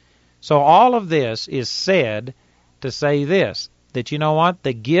 So all of this is said to say this, that you know what?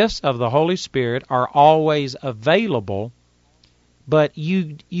 The gifts of the Holy Spirit are always available, but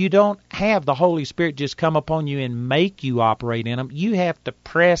you don't have the Holy Spirit just come upon you and make you operate in them. You have to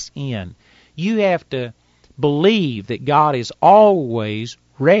press in. You have to believe that God is always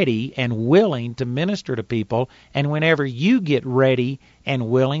ready and willing to minister to people, and whenever you get ready and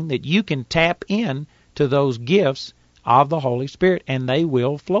willing, that you can tap in to those gifts of the Holy Spirit, and they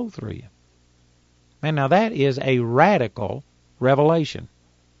will flow through you. And now that is a radical revelation.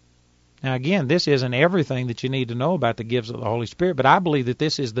 Now again, this isn't everything that you need to know about the gifts of the Holy Spirit, but I believe that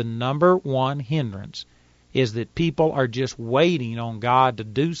this is the number one hindrance, is that people are just waiting on God to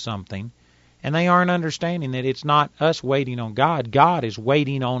do something, and they aren't understanding that it's not us waiting on God. God is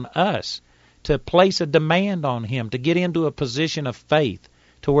waiting on us to place a demand on Him, to get into a position of faith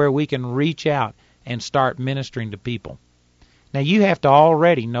to where we can reach out and start ministering to people. Now, you have to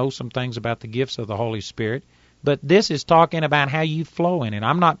already know some things about the gifts of the Holy Spirit, but this is talking about how you flow in it.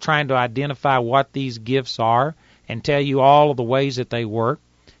 I'm not trying to identify what these gifts are and tell you all of the ways that they work.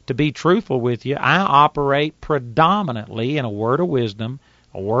 To be truthful with you, I operate predominantly in a word of wisdom,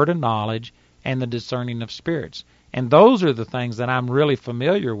 a word of knowledge, and the discerning of spirits. And those are the things that I'm really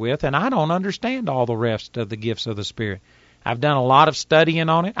familiar with, and I don't understand all the rest of the gifts of the Spirit. I've done a lot of studying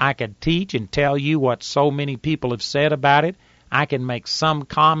on it. I could teach and tell you what so many people have said about it. I can make some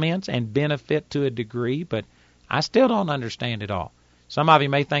comments and benefit to a degree, but I still don't understand it all. Some of you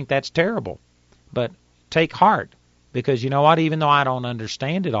may think that's terrible, but take heart, because you know what? Even though I don't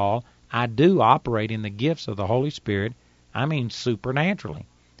understand it all, I do operate in the gifts of the Holy Spirit. I mean supernaturally.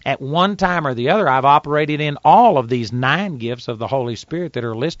 At one time or the other, I've operated in all of these 9 gifts of the Holy Spirit that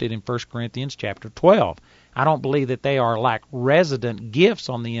are listed in 1 Corinthians chapter 12. I don't believe that they are like resident gifts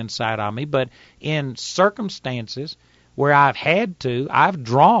on the inside of me, but in circumstances where I've had to, I've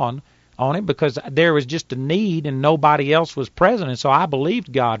drawn on it because there was just a need and nobody else was present. And so I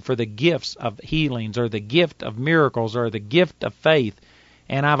believed God for the gifts of healings or the gift of miracles or the gift of faith,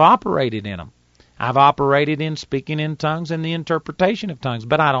 and I've operated in them. I've operated in speaking in tongues and the interpretation of tongues,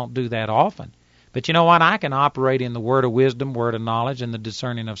 but I don't do that often. But you know what? I can operate in the word of wisdom, word of knowledge, and the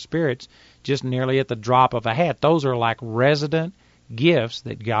discerning of spirits just nearly at the drop of a hat. Those are like resident gifts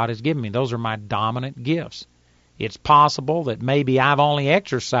that God has given me. Those are my dominant gifts. It's possible that maybe I've only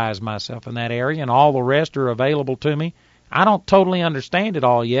exercised myself in that area and all the rest are available to me. I don't totally understand it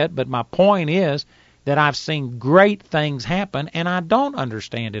all yet, but my point is that I've seen great things happen and I don't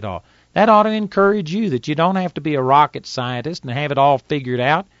understand it all. That ought to encourage you that you don't have to be a rocket scientist and have it all figured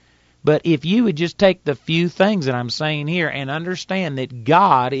out. But if you would just take the few things that I'm saying here and understand that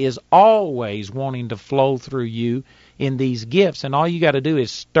God is always wanting to flow through you in these gifts, and all you got to do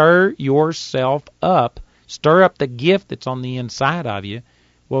is stir yourself up, stir up the gift that's on the inside of you,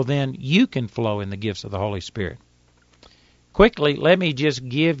 well then you can flow in the gifts of the Holy Spirit. Quickly, let me just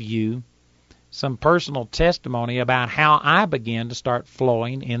give you some personal testimony about how I began to start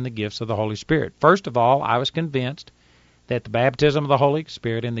flowing in the gifts of the Holy Spirit. First of all, I was convinced that the baptism of the Holy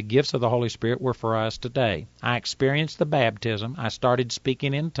Spirit and the gifts of the Holy Spirit were for us today. I experienced the baptism, I started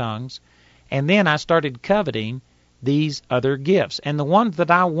speaking in tongues, and then I started coveting these other gifts. And the ones that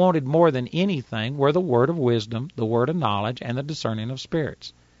I wanted more than anything were the word of wisdom, the word of knowledge, and the discerning of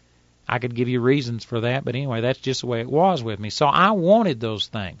spirits. I could give you reasons for that, but anyway, that's just the way it was with me. So I wanted those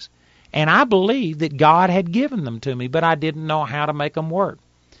things. And I believed that God had given them to me, but I didn't know how to make them work.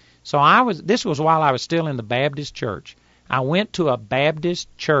 So this was while I was still in the Baptist church. I went to a Baptist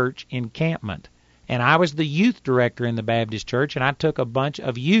church encampment, and I was the youth director in the Baptist church, and I took a bunch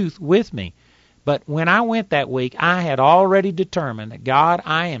of youth with me. But when I went that week, I had already determined that, God,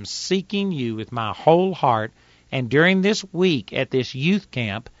 I am seeking you with my whole heart, and during this week at this youth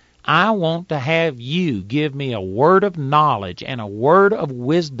camp, I want to have you give me a word of knowledge and a word of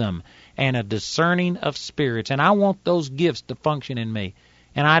wisdom and a discerning of spirits, and I want those gifts to function in me.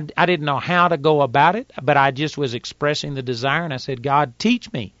 And I didn't know how to go about it, but I just was expressing the desire, and I said, God,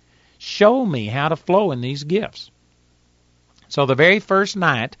 teach me. Show me how to flow in these gifts. So the very first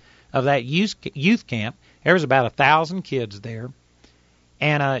night of that youth camp, there was about 1,000 kids there,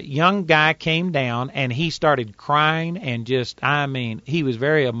 and a young guy came down, and he started crying and he was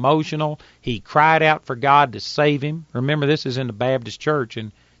very emotional. He cried out for God to save him. Remember, this is in the Baptist church,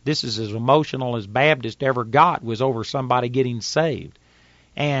 and this is as emotional as Baptist ever got, was over somebody getting saved.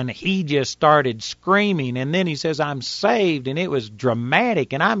 And he just started screaming, and then he says, I'm saved, and it was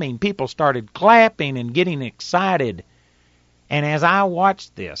dramatic, and people started clapping and getting excited. And as I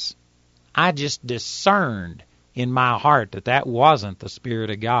watched this, I just discerned in my heart that that wasn't the Spirit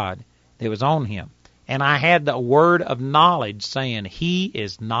of God that was on him. And I had the word of knowledge saying, he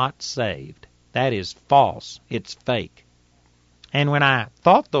is not saved. That is false. It's fake. And when I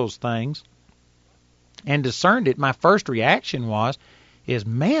thought those things and discerned it, my first reaction is,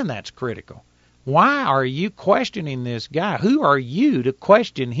 man, that's critical. Why are you questioning this guy? Who are you to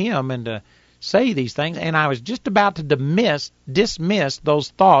question him and to say these things, and I was just about to dismiss those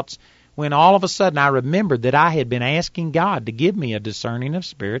thoughts when all of a sudden I remembered that I had been asking God to give me a discerning of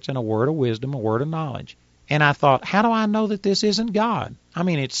spirits and a word of wisdom, a word of knowledge. And I thought, how do I know that this isn't God? I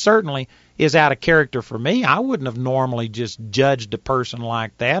mean, it certainly is out of character for me. I wouldn't have normally just judged a person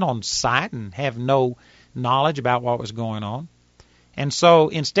like that on sight and have no knowledge about what was going on. And so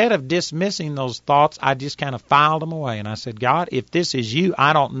instead of dismissing those thoughts, I just kind of filed them away. And I said, God, if this is you,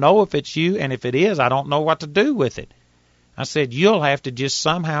 I don't know if it's you. And if it is, I don't know what to do with it. I said, you'll have to just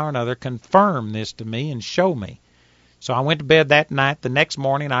somehow or another confirm this to me and show me. So I went to bed that night. The next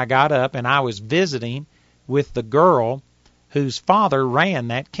morning I got up and I was visiting with the girl whose father ran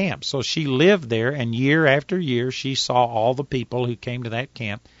that camp. So she lived there, and year after year she saw all the people who came to that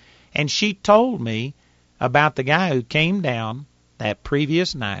camp. And she told me about the guy who came down that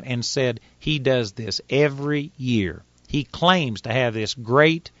previous night and said he does this every year. He claims to have this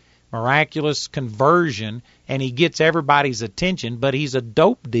great miraculous conversion, and he gets everybody's attention, but he's a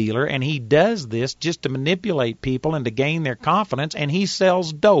dope dealer, and he does this just to manipulate people and to gain their confidence, and he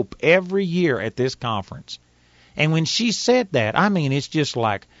sells dope every year at this conference. And when she said that, I mean, it's just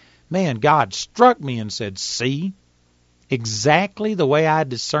like, man, God struck me and said, see, exactly the way I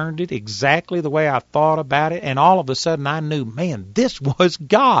discerned it, exactly the way I thought about it, and all of a sudden I knew, man, this was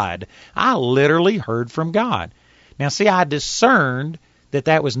God. I literally heard from God. Now, see, I discerned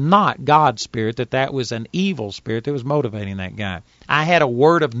that was not God's spirit, that was an evil spirit that was motivating that guy. I had a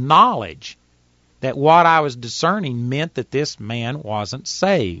word of knowledge that what I was discerning meant that this man wasn't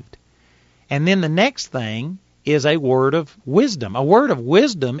saved. And then the next thing is a word of wisdom. A word of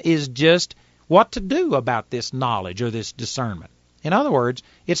wisdom is just what to do about this knowledge or this discernment. In other words,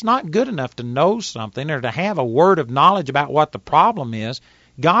 it's not good enough to know something or to have a word of knowledge about what the problem is.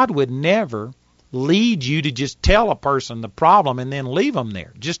 God would never lead you to just tell a person the problem and then leave them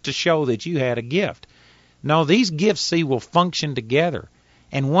there just to show that you had a gift. No, these gifts, see, will function together.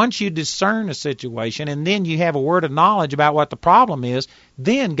 And once you discern a situation and then you have a word of knowledge about what the problem is,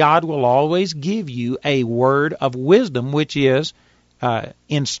 then God will always give you a word of wisdom, which is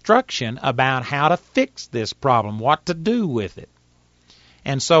instruction about how to fix this problem, what to do with it.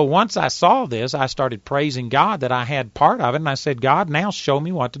 And so once I saw this, I started praising God that I had part of it, and I said, God, now show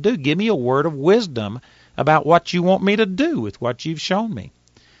me what to do. Give me a word of wisdom about what you want me to do with what you've shown me.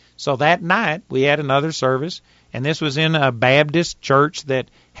 So that night, we had another service, and this was in a Baptist church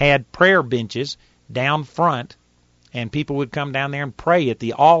that had prayer benches down front, and people would come down there and pray at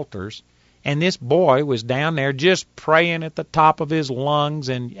the altars. And this boy was down there just praying at the top of his lungs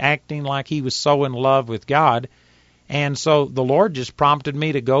and acting like he was so in love with God. And so the Lord just prompted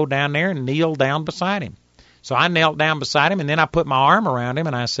me to go down there and kneel down beside him. So I knelt down beside him, and then I put my arm around him,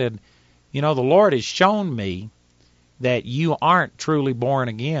 and I said, you know, the Lord has shown me that you aren't truly born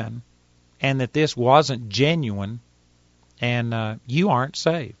again and that this wasn't genuine and you aren't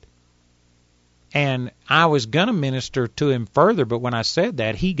saved. And I was going to minister to him further, but when I said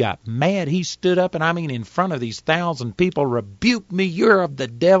that, he got mad. He stood up, and I mean in front of these 1,000 people, rebuked me, you're of the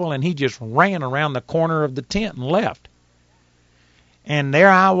devil, and he just ran around the corner of the tent and left. And there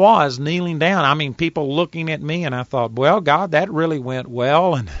I was, kneeling down. I mean, people looking at me, and I thought, well, God, that really went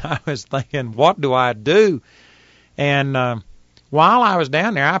well. And I was thinking, what do I do? And while I was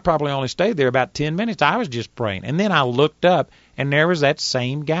down there, I probably only stayed there about 10 minutes. I was just praying. And then I looked up, and there was that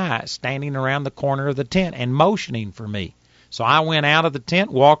same guy standing around the corner of the tent and motioning for me. So I went out of the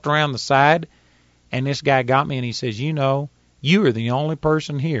tent, walked around the side, and this guy got me, and he says, you know, you are the only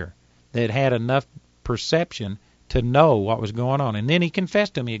person here that had enough perception to know what was going on. And then he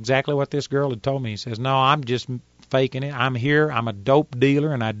confessed to me exactly what this girl had told me. He says, no, I'm just faking it. I'm here. I'm a dope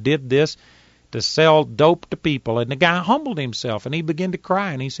dealer, and I did this to sell dope to people. And the guy humbled himself, and he began to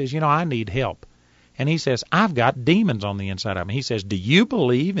cry, and he says, you know, I need help. And he says, I've got demons on the inside of me. He says, do you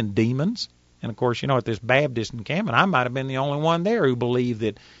believe in demons? And, of course, you know, at this Baptist encampment, I might have been the only one there who believed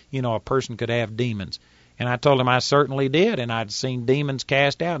that, you know, a person could have demons. And I told him I certainly did, and I'd seen demons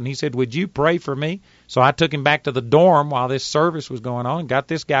cast out. And he said, would you pray for me? So I took him back to the dorm while this service was going on and got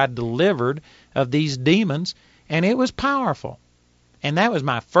this guy delivered of these demons, and it was powerful. And that was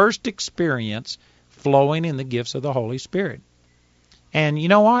my first experience flowing in the gifts of the Holy Spirit. And you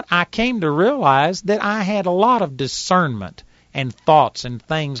know what? I came to realize that I had a lot of discernment and thoughts and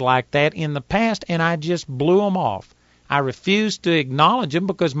things like that in the past, and I just blew them off. I refused to acknowledge them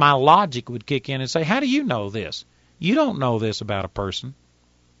because my logic would kick in and say, how do you know this? You don't know this about a person.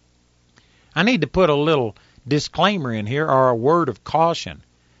 I need to put a little disclaimer in here or a word of caution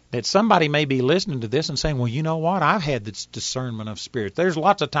that somebody may be listening to this and saying, well, you know what? I've had this discernment of spirit. There's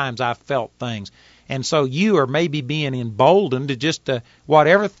lots of times I've felt things. And so you are maybe being emboldened to just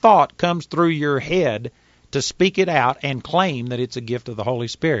whatever thought comes through your head to speak it out and claim that it's a gift of the Holy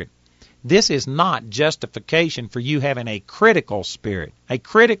Spirit. This is not justification for you having a critical spirit. A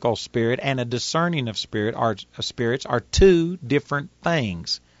critical spirit and a discerning of spirits are two different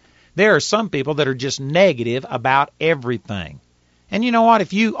things. There are some people that are just negative about everything. And you know what?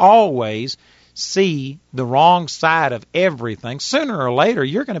 If you always see the wrong side of everything, sooner or later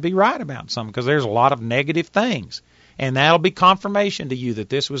you're going to be right about something, because there's a lot of negative things. And that'll be confirmation to you that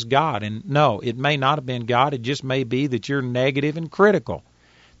this was God. And no, it may not have been God. It just may be that you're negative and critical.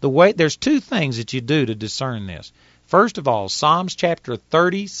 There's two things that you do to discern this. First of all, Psalms chapter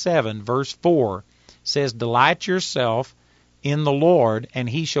 37, verse 4 says, "Delight yourself in the Lord, and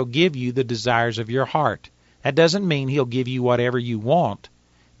he shall give you the desires of your heart." That doesn't mean he'll give you whatever you want,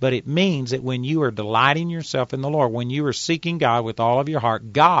 but it means that when you are delighting yourself in the Lord, when you are seeking God with all of your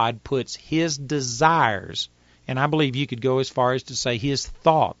heart, God puts his desires, and I believe you could go as far as to say his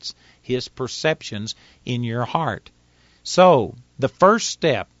thoughts, his perceptions in your heart. So, the first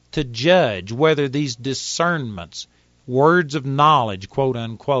step to judge whether these discernments, words of knowledge, quote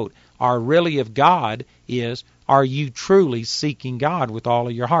unquote, are really of God is, are you truly seeking God with all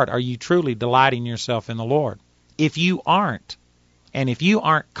of your heart? Are you truly delighting yourself in the Lord? If you aren't, and if you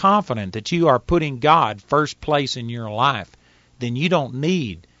aren't confident that you are putting God first place in your life, then you don't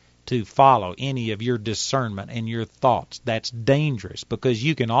need to follow any of your discernment and your thoughts. That's dangerous, because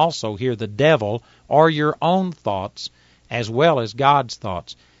you can also hear the devil or your own thoughts as well as God's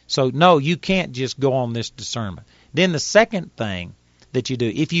thoughts. So no, you can't just go on this discernment. Then the second thing that you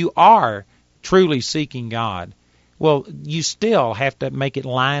do, if you are truly seeking God, well, you still have to make it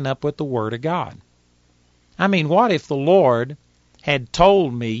line up with the Word of God. I mean, what if the Lord had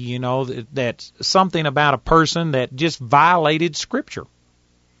told me, that something about a person that just violated Scripture?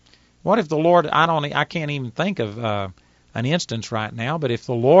 What if the Lord, I can't even think of an instance right now, but if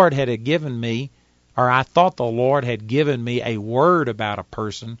the Lord had given me, or I thought the Lord had given me a word about a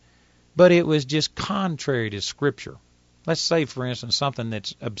person, but it was just contrary to Scripture. Let's say, for instance, something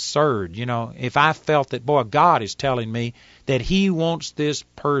that's absurd. If I felt that, boy, God is telling me that he wants this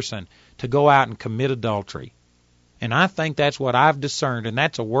person to go out and commit adultery, and I think that's what I've discerned, and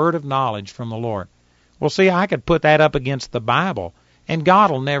that's a word of knowledge from the Lord. Well, see, I could put that up against the Bible, and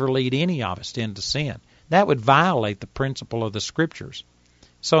God will never lead any of us into sin. That would violate the principle of the Scriptures.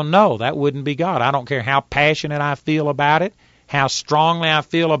 So no, that wouldn't be God. I don't care how passionate I feel about it, how strongly I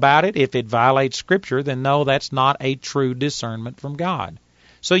feel about it. If it violates Scripture, then no, that's not a true discernment from God.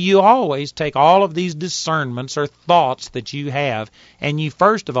 So you always take all of these discernments or thoughts that you have, and you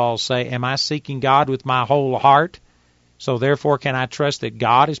first of all say, am I seeking God with my whole heart? So therefore, can I trust that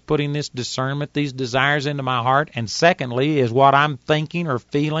God is putting this discernment, these desires into my heart? And secondly, is what I'm thinking or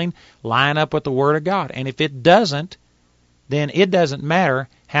feeling line up with the Word of God? And if it doesn't, then it doesn't matter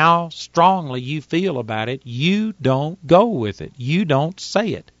how strongly you feel about it. You don't go with it. You don't say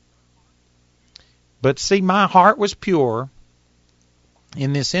it. But see, my heart was pure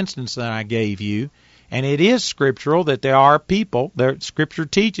in this instance that I gave you, and it is scriptural that there are people, Scripture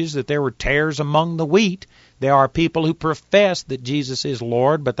teaches that there were tares among the wheat. There are people who profess that Jesus is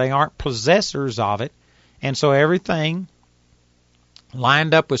Lord, but they aren't possessors of it. And so everything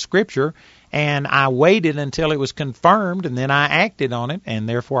lined up with Scripture, and I waited until it was confirmed, and then I acted on it, and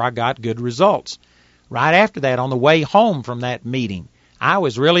therefore I got good results. Right after that, on the way home from that meeting, I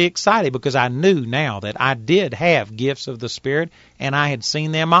was really excited because I knew now that I did have gifts of the Spirit, and I had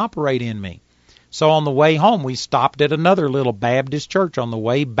seen them operate in me. So on the way home, we stopped at another little Baptist church on the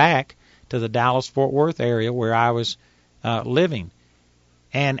way back to the Dallas-Fort Worth area where I was living.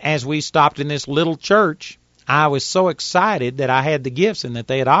 And as we stopped in this little church, I was so excited that I had the gifts and that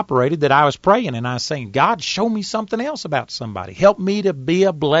they had operated that I was praying, and I was saying, God, show me something else about somebody. Help me to be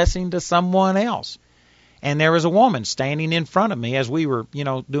a blessing to someone else. And there was a woman standing in front of me as we were,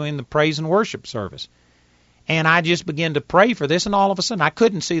 doing the praise and worship service. And I just began to pray for this, and all of a sudden I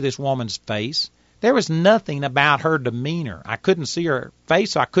couldn't see this woman's face. There was nothing about her demeanor. I couldn't see her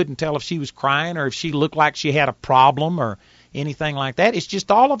face, so I couldn't tell if she was crying or if she looked like she had a problem or anything like that. It's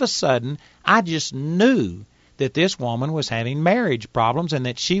just all of a sudden I just knew that this woman was having marriage problems and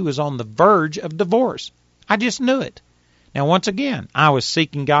that she was on the verge of divorce. I just knew it. Now, once again, I was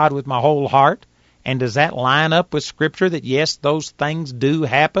seeking God with my whole heart. And does that line up with Scripture that, yes, those things do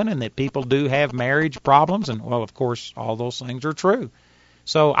happen and that people do have marriage problems? And, well, of course, all those things are true.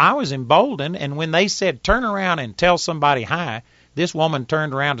 So I was emboldened, and when they said, turn around and tell somebody hi, this woman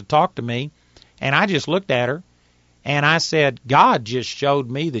turned around to talk to me, and I just looked at her, and I said, God just showed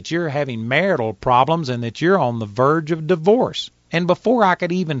me that you're having marital problems and that you're on the verge of divorce. And before I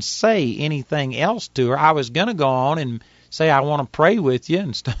could even say anything else to her, I was going to go on and say, I want to pray with you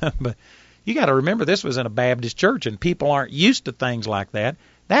and stuff. But you got to remember, this was in a Baptist church, and people aren't used to things like that.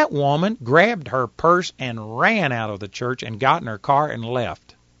 That woman grabbed her purse and ran out of the church and got in her car and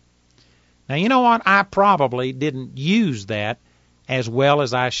left. Now, you know what? I probably didn't use that as well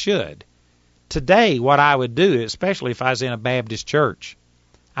as I should. Today, what I would do, especially if I was in a Baptist church,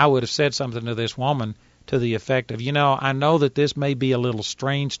 I would have said something to this woman to the effect of, I know that this may be a little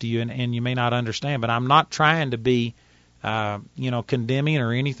strange to you and you may not understand, but I'm not trying to be, condemning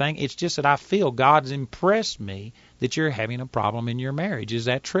or anything. It's just that I feel God's impressed me that you're having a problem in your marriage. Is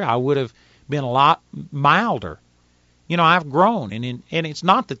that true? I would have been a lot milder. I've grown, and it's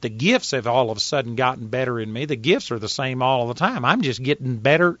not that the gifts have all of a sudden gotten better in me. The gifts are the same all the time. I'm just getting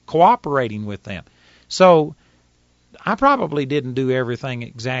better cooperating with them. So I probably didn't do everything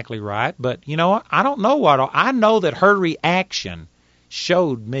exactly right, but you know what? I don't know I know that her reaction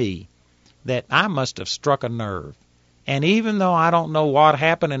showed me that I must have struck a nerve. And even though I don't know what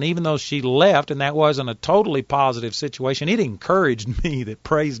happened, and even though she left, and that wasn't a totally positive situation, it encouraged me that,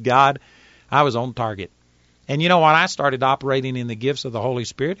 praise God, I was on target. And you know what? I started operating in the gifts of the Holy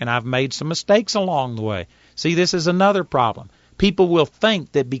Spirit, and I've made some mistakes along the way. See, this is another problem. People will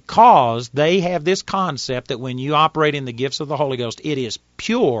think that because they have this concept that when you operate in the gifts of the Holy Ghost, it is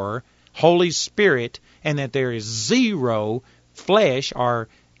pure Holy Spirit, and that there is zero flesh or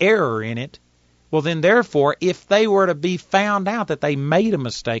error in it. Well, then, therefore, if they were to be found out that they made a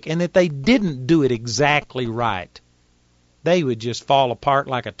mistake and that they didn't do it exactly right, they would just fall apart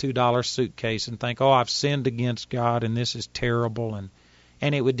like a $2 suitcase and think, oh, I've sinned against God and this is terrible.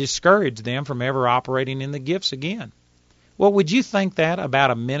 And it would discourage them from ever operating in the gifts again. Well, would you think that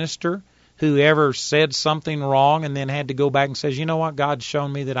about a minister who ever said something wrong and then had to go back and says, you know what, God's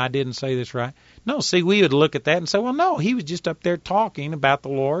shown me that I didn't say this right? No, see, we would look at that and say, well, no, he was just up there talking about the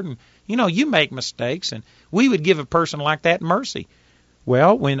Lord, and, you make mistakes, and we would give a person like that mercy.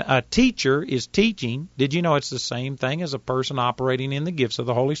 Well, when a teacher is teaching, did you know it's the same thing as a person operating in the gifts of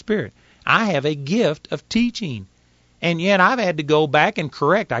the Holy Spirit? I have a gift of teaching, and yet I've had to go back and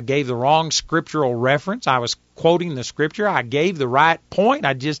correct. I gave the wrong scriptural reference. I was quoting the scripture. I gave the right point.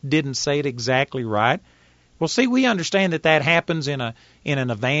 I just didn't say it exactly right. Well, see, we understand that happens in an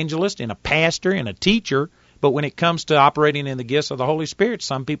evangelist, in a pastor, in a teacher, but when it comes to operating in the gifts of the Holy Spirit,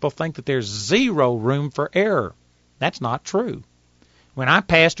 some people think that there's zero room for error. That's not true. When I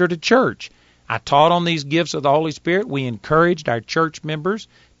pastored a church, I taught on these gifts of the Holy Spirit. We encouraged our church members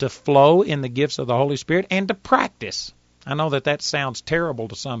to flow in the gifts of the Holy Spirit and to practice. I know that sounds terrible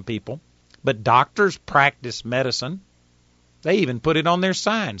to some people, but doctors practice medicine. They even put it on their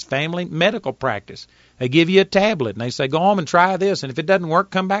signs, family medical practice. They give you a tablet, and they say, go home and try this, and if it doesn't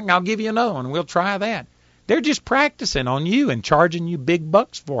work, come back and I'll give you another one, and we'll try that. They're just practicing on you and charging you big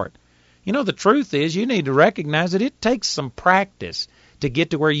bucks for it. The truth is you need to recognize that it takes some practice to get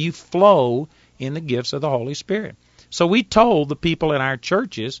to where you flow in the gifts of the Holy Spirit. So we told the people in our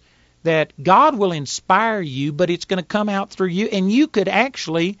churches that God will inspire you, but it's going to come out through you, and you could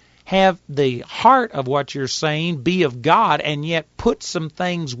actually have the heart of what you're saying be of God and yet put some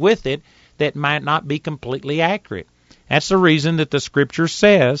things with it that might not be completely accurate. That's the reason that the Scripture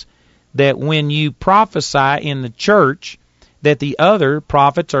says that when you prophesy in the church, that the other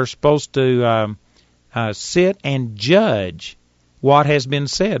prophets are supposed to sit and judge what has been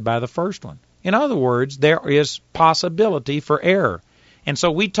said by the first one. In other words, there is possibility for error. And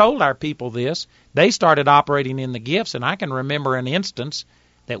so we told our people this. They started operating in the gifts, and I can remember an instance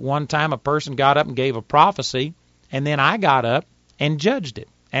that one time a person got up and gave a prophecy, and then I got up and judged it,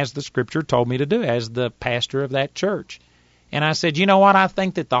 as the Scripture told me to do, as the pastor of that church. And I said, you know what, I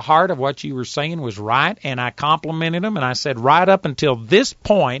think that the heart of what you were saying was right, and I complimented them, and I said, right up until this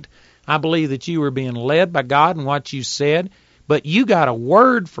point, I believe that you were being led by God in what you said, but you got a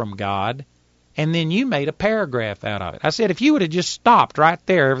word from God, and then you made a paragraph out of it. I said, if you would have just stopped right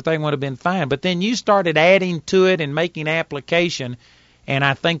there, everything would have been fine, but then you started adding to it and making application, and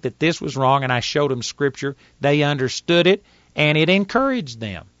I think that this was wrong, and I showed them Scripture. They understood it, and it encouraged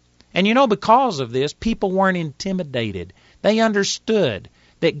them. And because of this, people weren't intimidated. They understood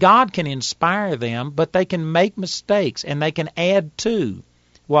that God can inspire them, but they can make mistakes, and they can add to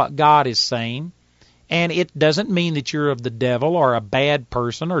what God is saying. And it doesn't mean that you're of the devil or a bad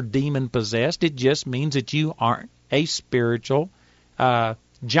person or demon-possessed. It just means that you aren't a spiritual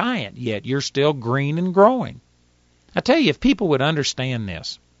giant yet. You're still green and growing. I tell you, if people would understand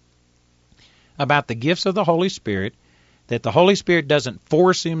this about the gifts of the Holy Spirit, that the Holy Spirit doesn't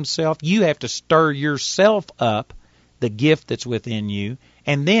force himself, you have to stir yourself up, the gift that's within you,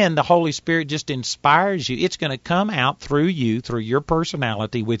 and then the Holy Spirit just inspires you. It's going to come out through you, through your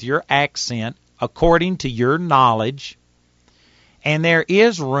personality, with your accent, according to your knowledge. And there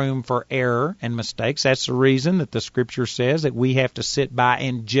is room for error and mistakes. That's the reason that the Scripture says that we have to sit by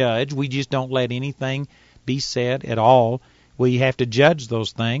and judge. We just don't let anything be said at all. We have to judge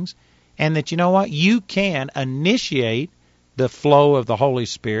those things. And that, you know what, you can initiate the flow of the Holy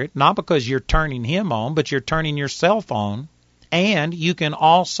Spirit, not because you're turning Him on, but you're turning yourself on. And you can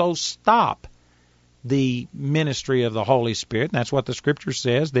also stop the ministry of the Holy Spirit. And that's what the Scripture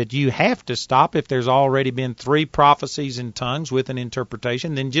says, that you have to stop. If there's already been 3 prophecies in tongues with an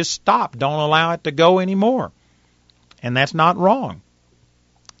interpretation, then just stop. Don't allow it to go anymore. And that's not wrong.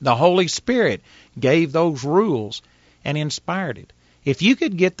 The Holy Spirit gave those rules and inspired it. If you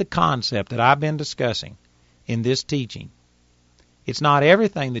could get the concept that I've been discussing in this teaching, it's not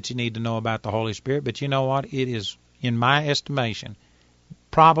everything that you need to know about the Holy Spirit, but you know what? It is, in my estimation,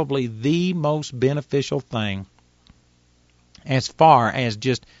 probably the most beneficial thing as far as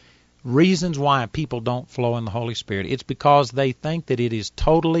just reasons why people don't flow in the Holy Spirit. It's because they think that it is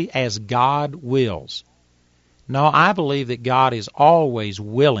totally as God wills. No, I believe that God is always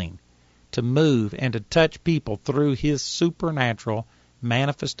willing to move and to touch people through His supernatural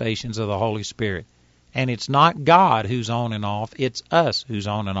manifestations of the Holy Spirit. And it's not God who's on and off, it's us who's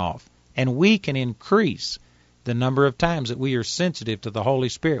on and off. And we can increase the number of times that we are sensitive to the Holy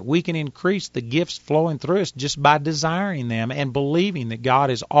Spirit. We can increase the gifts flowing through us just by desiring them and believing that God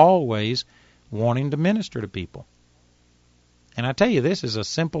is always wanting to minister to people. And I tell you, this is a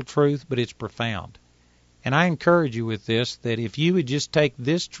simple truth, but it's profound. And I encourage you with this, that if you would just take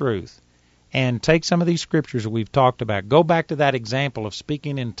this truth and take some of these scriptures that we've talked about, go back to that example of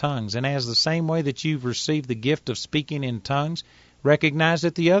speaking in tongues, and as the same way that you've received the gift of speaking in tongues, recognize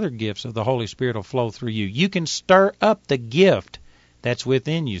that the other gifts of the Holy Spirit will flow through you. You can stir up the gift that's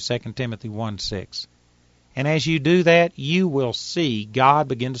within you, 2 Timothy 1:6. And as you do that, you will see God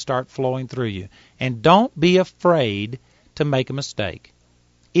begin to start flowing through you. And don't be afraid to make a mistake.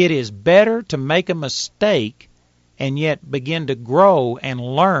 It is better to make a mistake and yet begin to grow and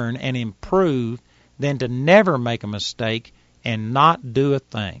learn and improve than to never make a mistake and not do a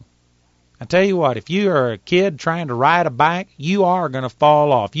thing. I tell you what, if you are a kid trying to ride a bike, you are going to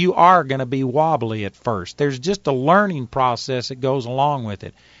fall off. You are going to be wobbly at first. There's just a learning process that goes along with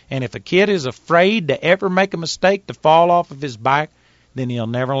it. And if a kid is afraid to ever make a mistake to fall off of his bike, then he'll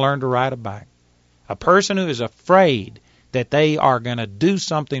never learn to ride a bike. A person who is afraid that they are going to do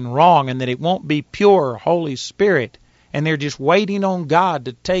something wrong and that it won't be pure Holy Spirit, and they're just waiting on God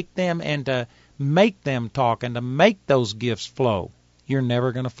to take them and to make them talk and to make those gifts flow, you're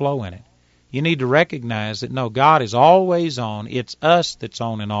never going to flow in it. You need to recognize that, no, God is always on. It's us that's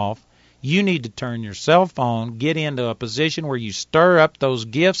on and off. You need to turn yourself on, get into a position where you stir up those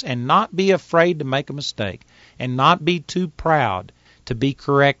gifts and not be afraid to make a mistake and not be too proud to be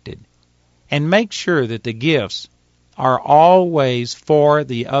corrected. And make sure that the gifts are always for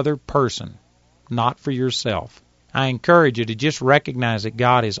the other person, not for yourself. I encourage you to just recognize that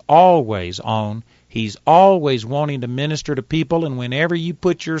God is always on. He's always wanting to minister to people, and whenever you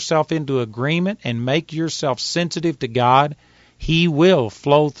put yourself into agreement and make yourself sensitive to God, He will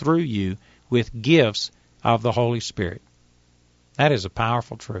flow through you with gifts of the Holy Spirit. That is a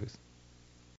powerful truth.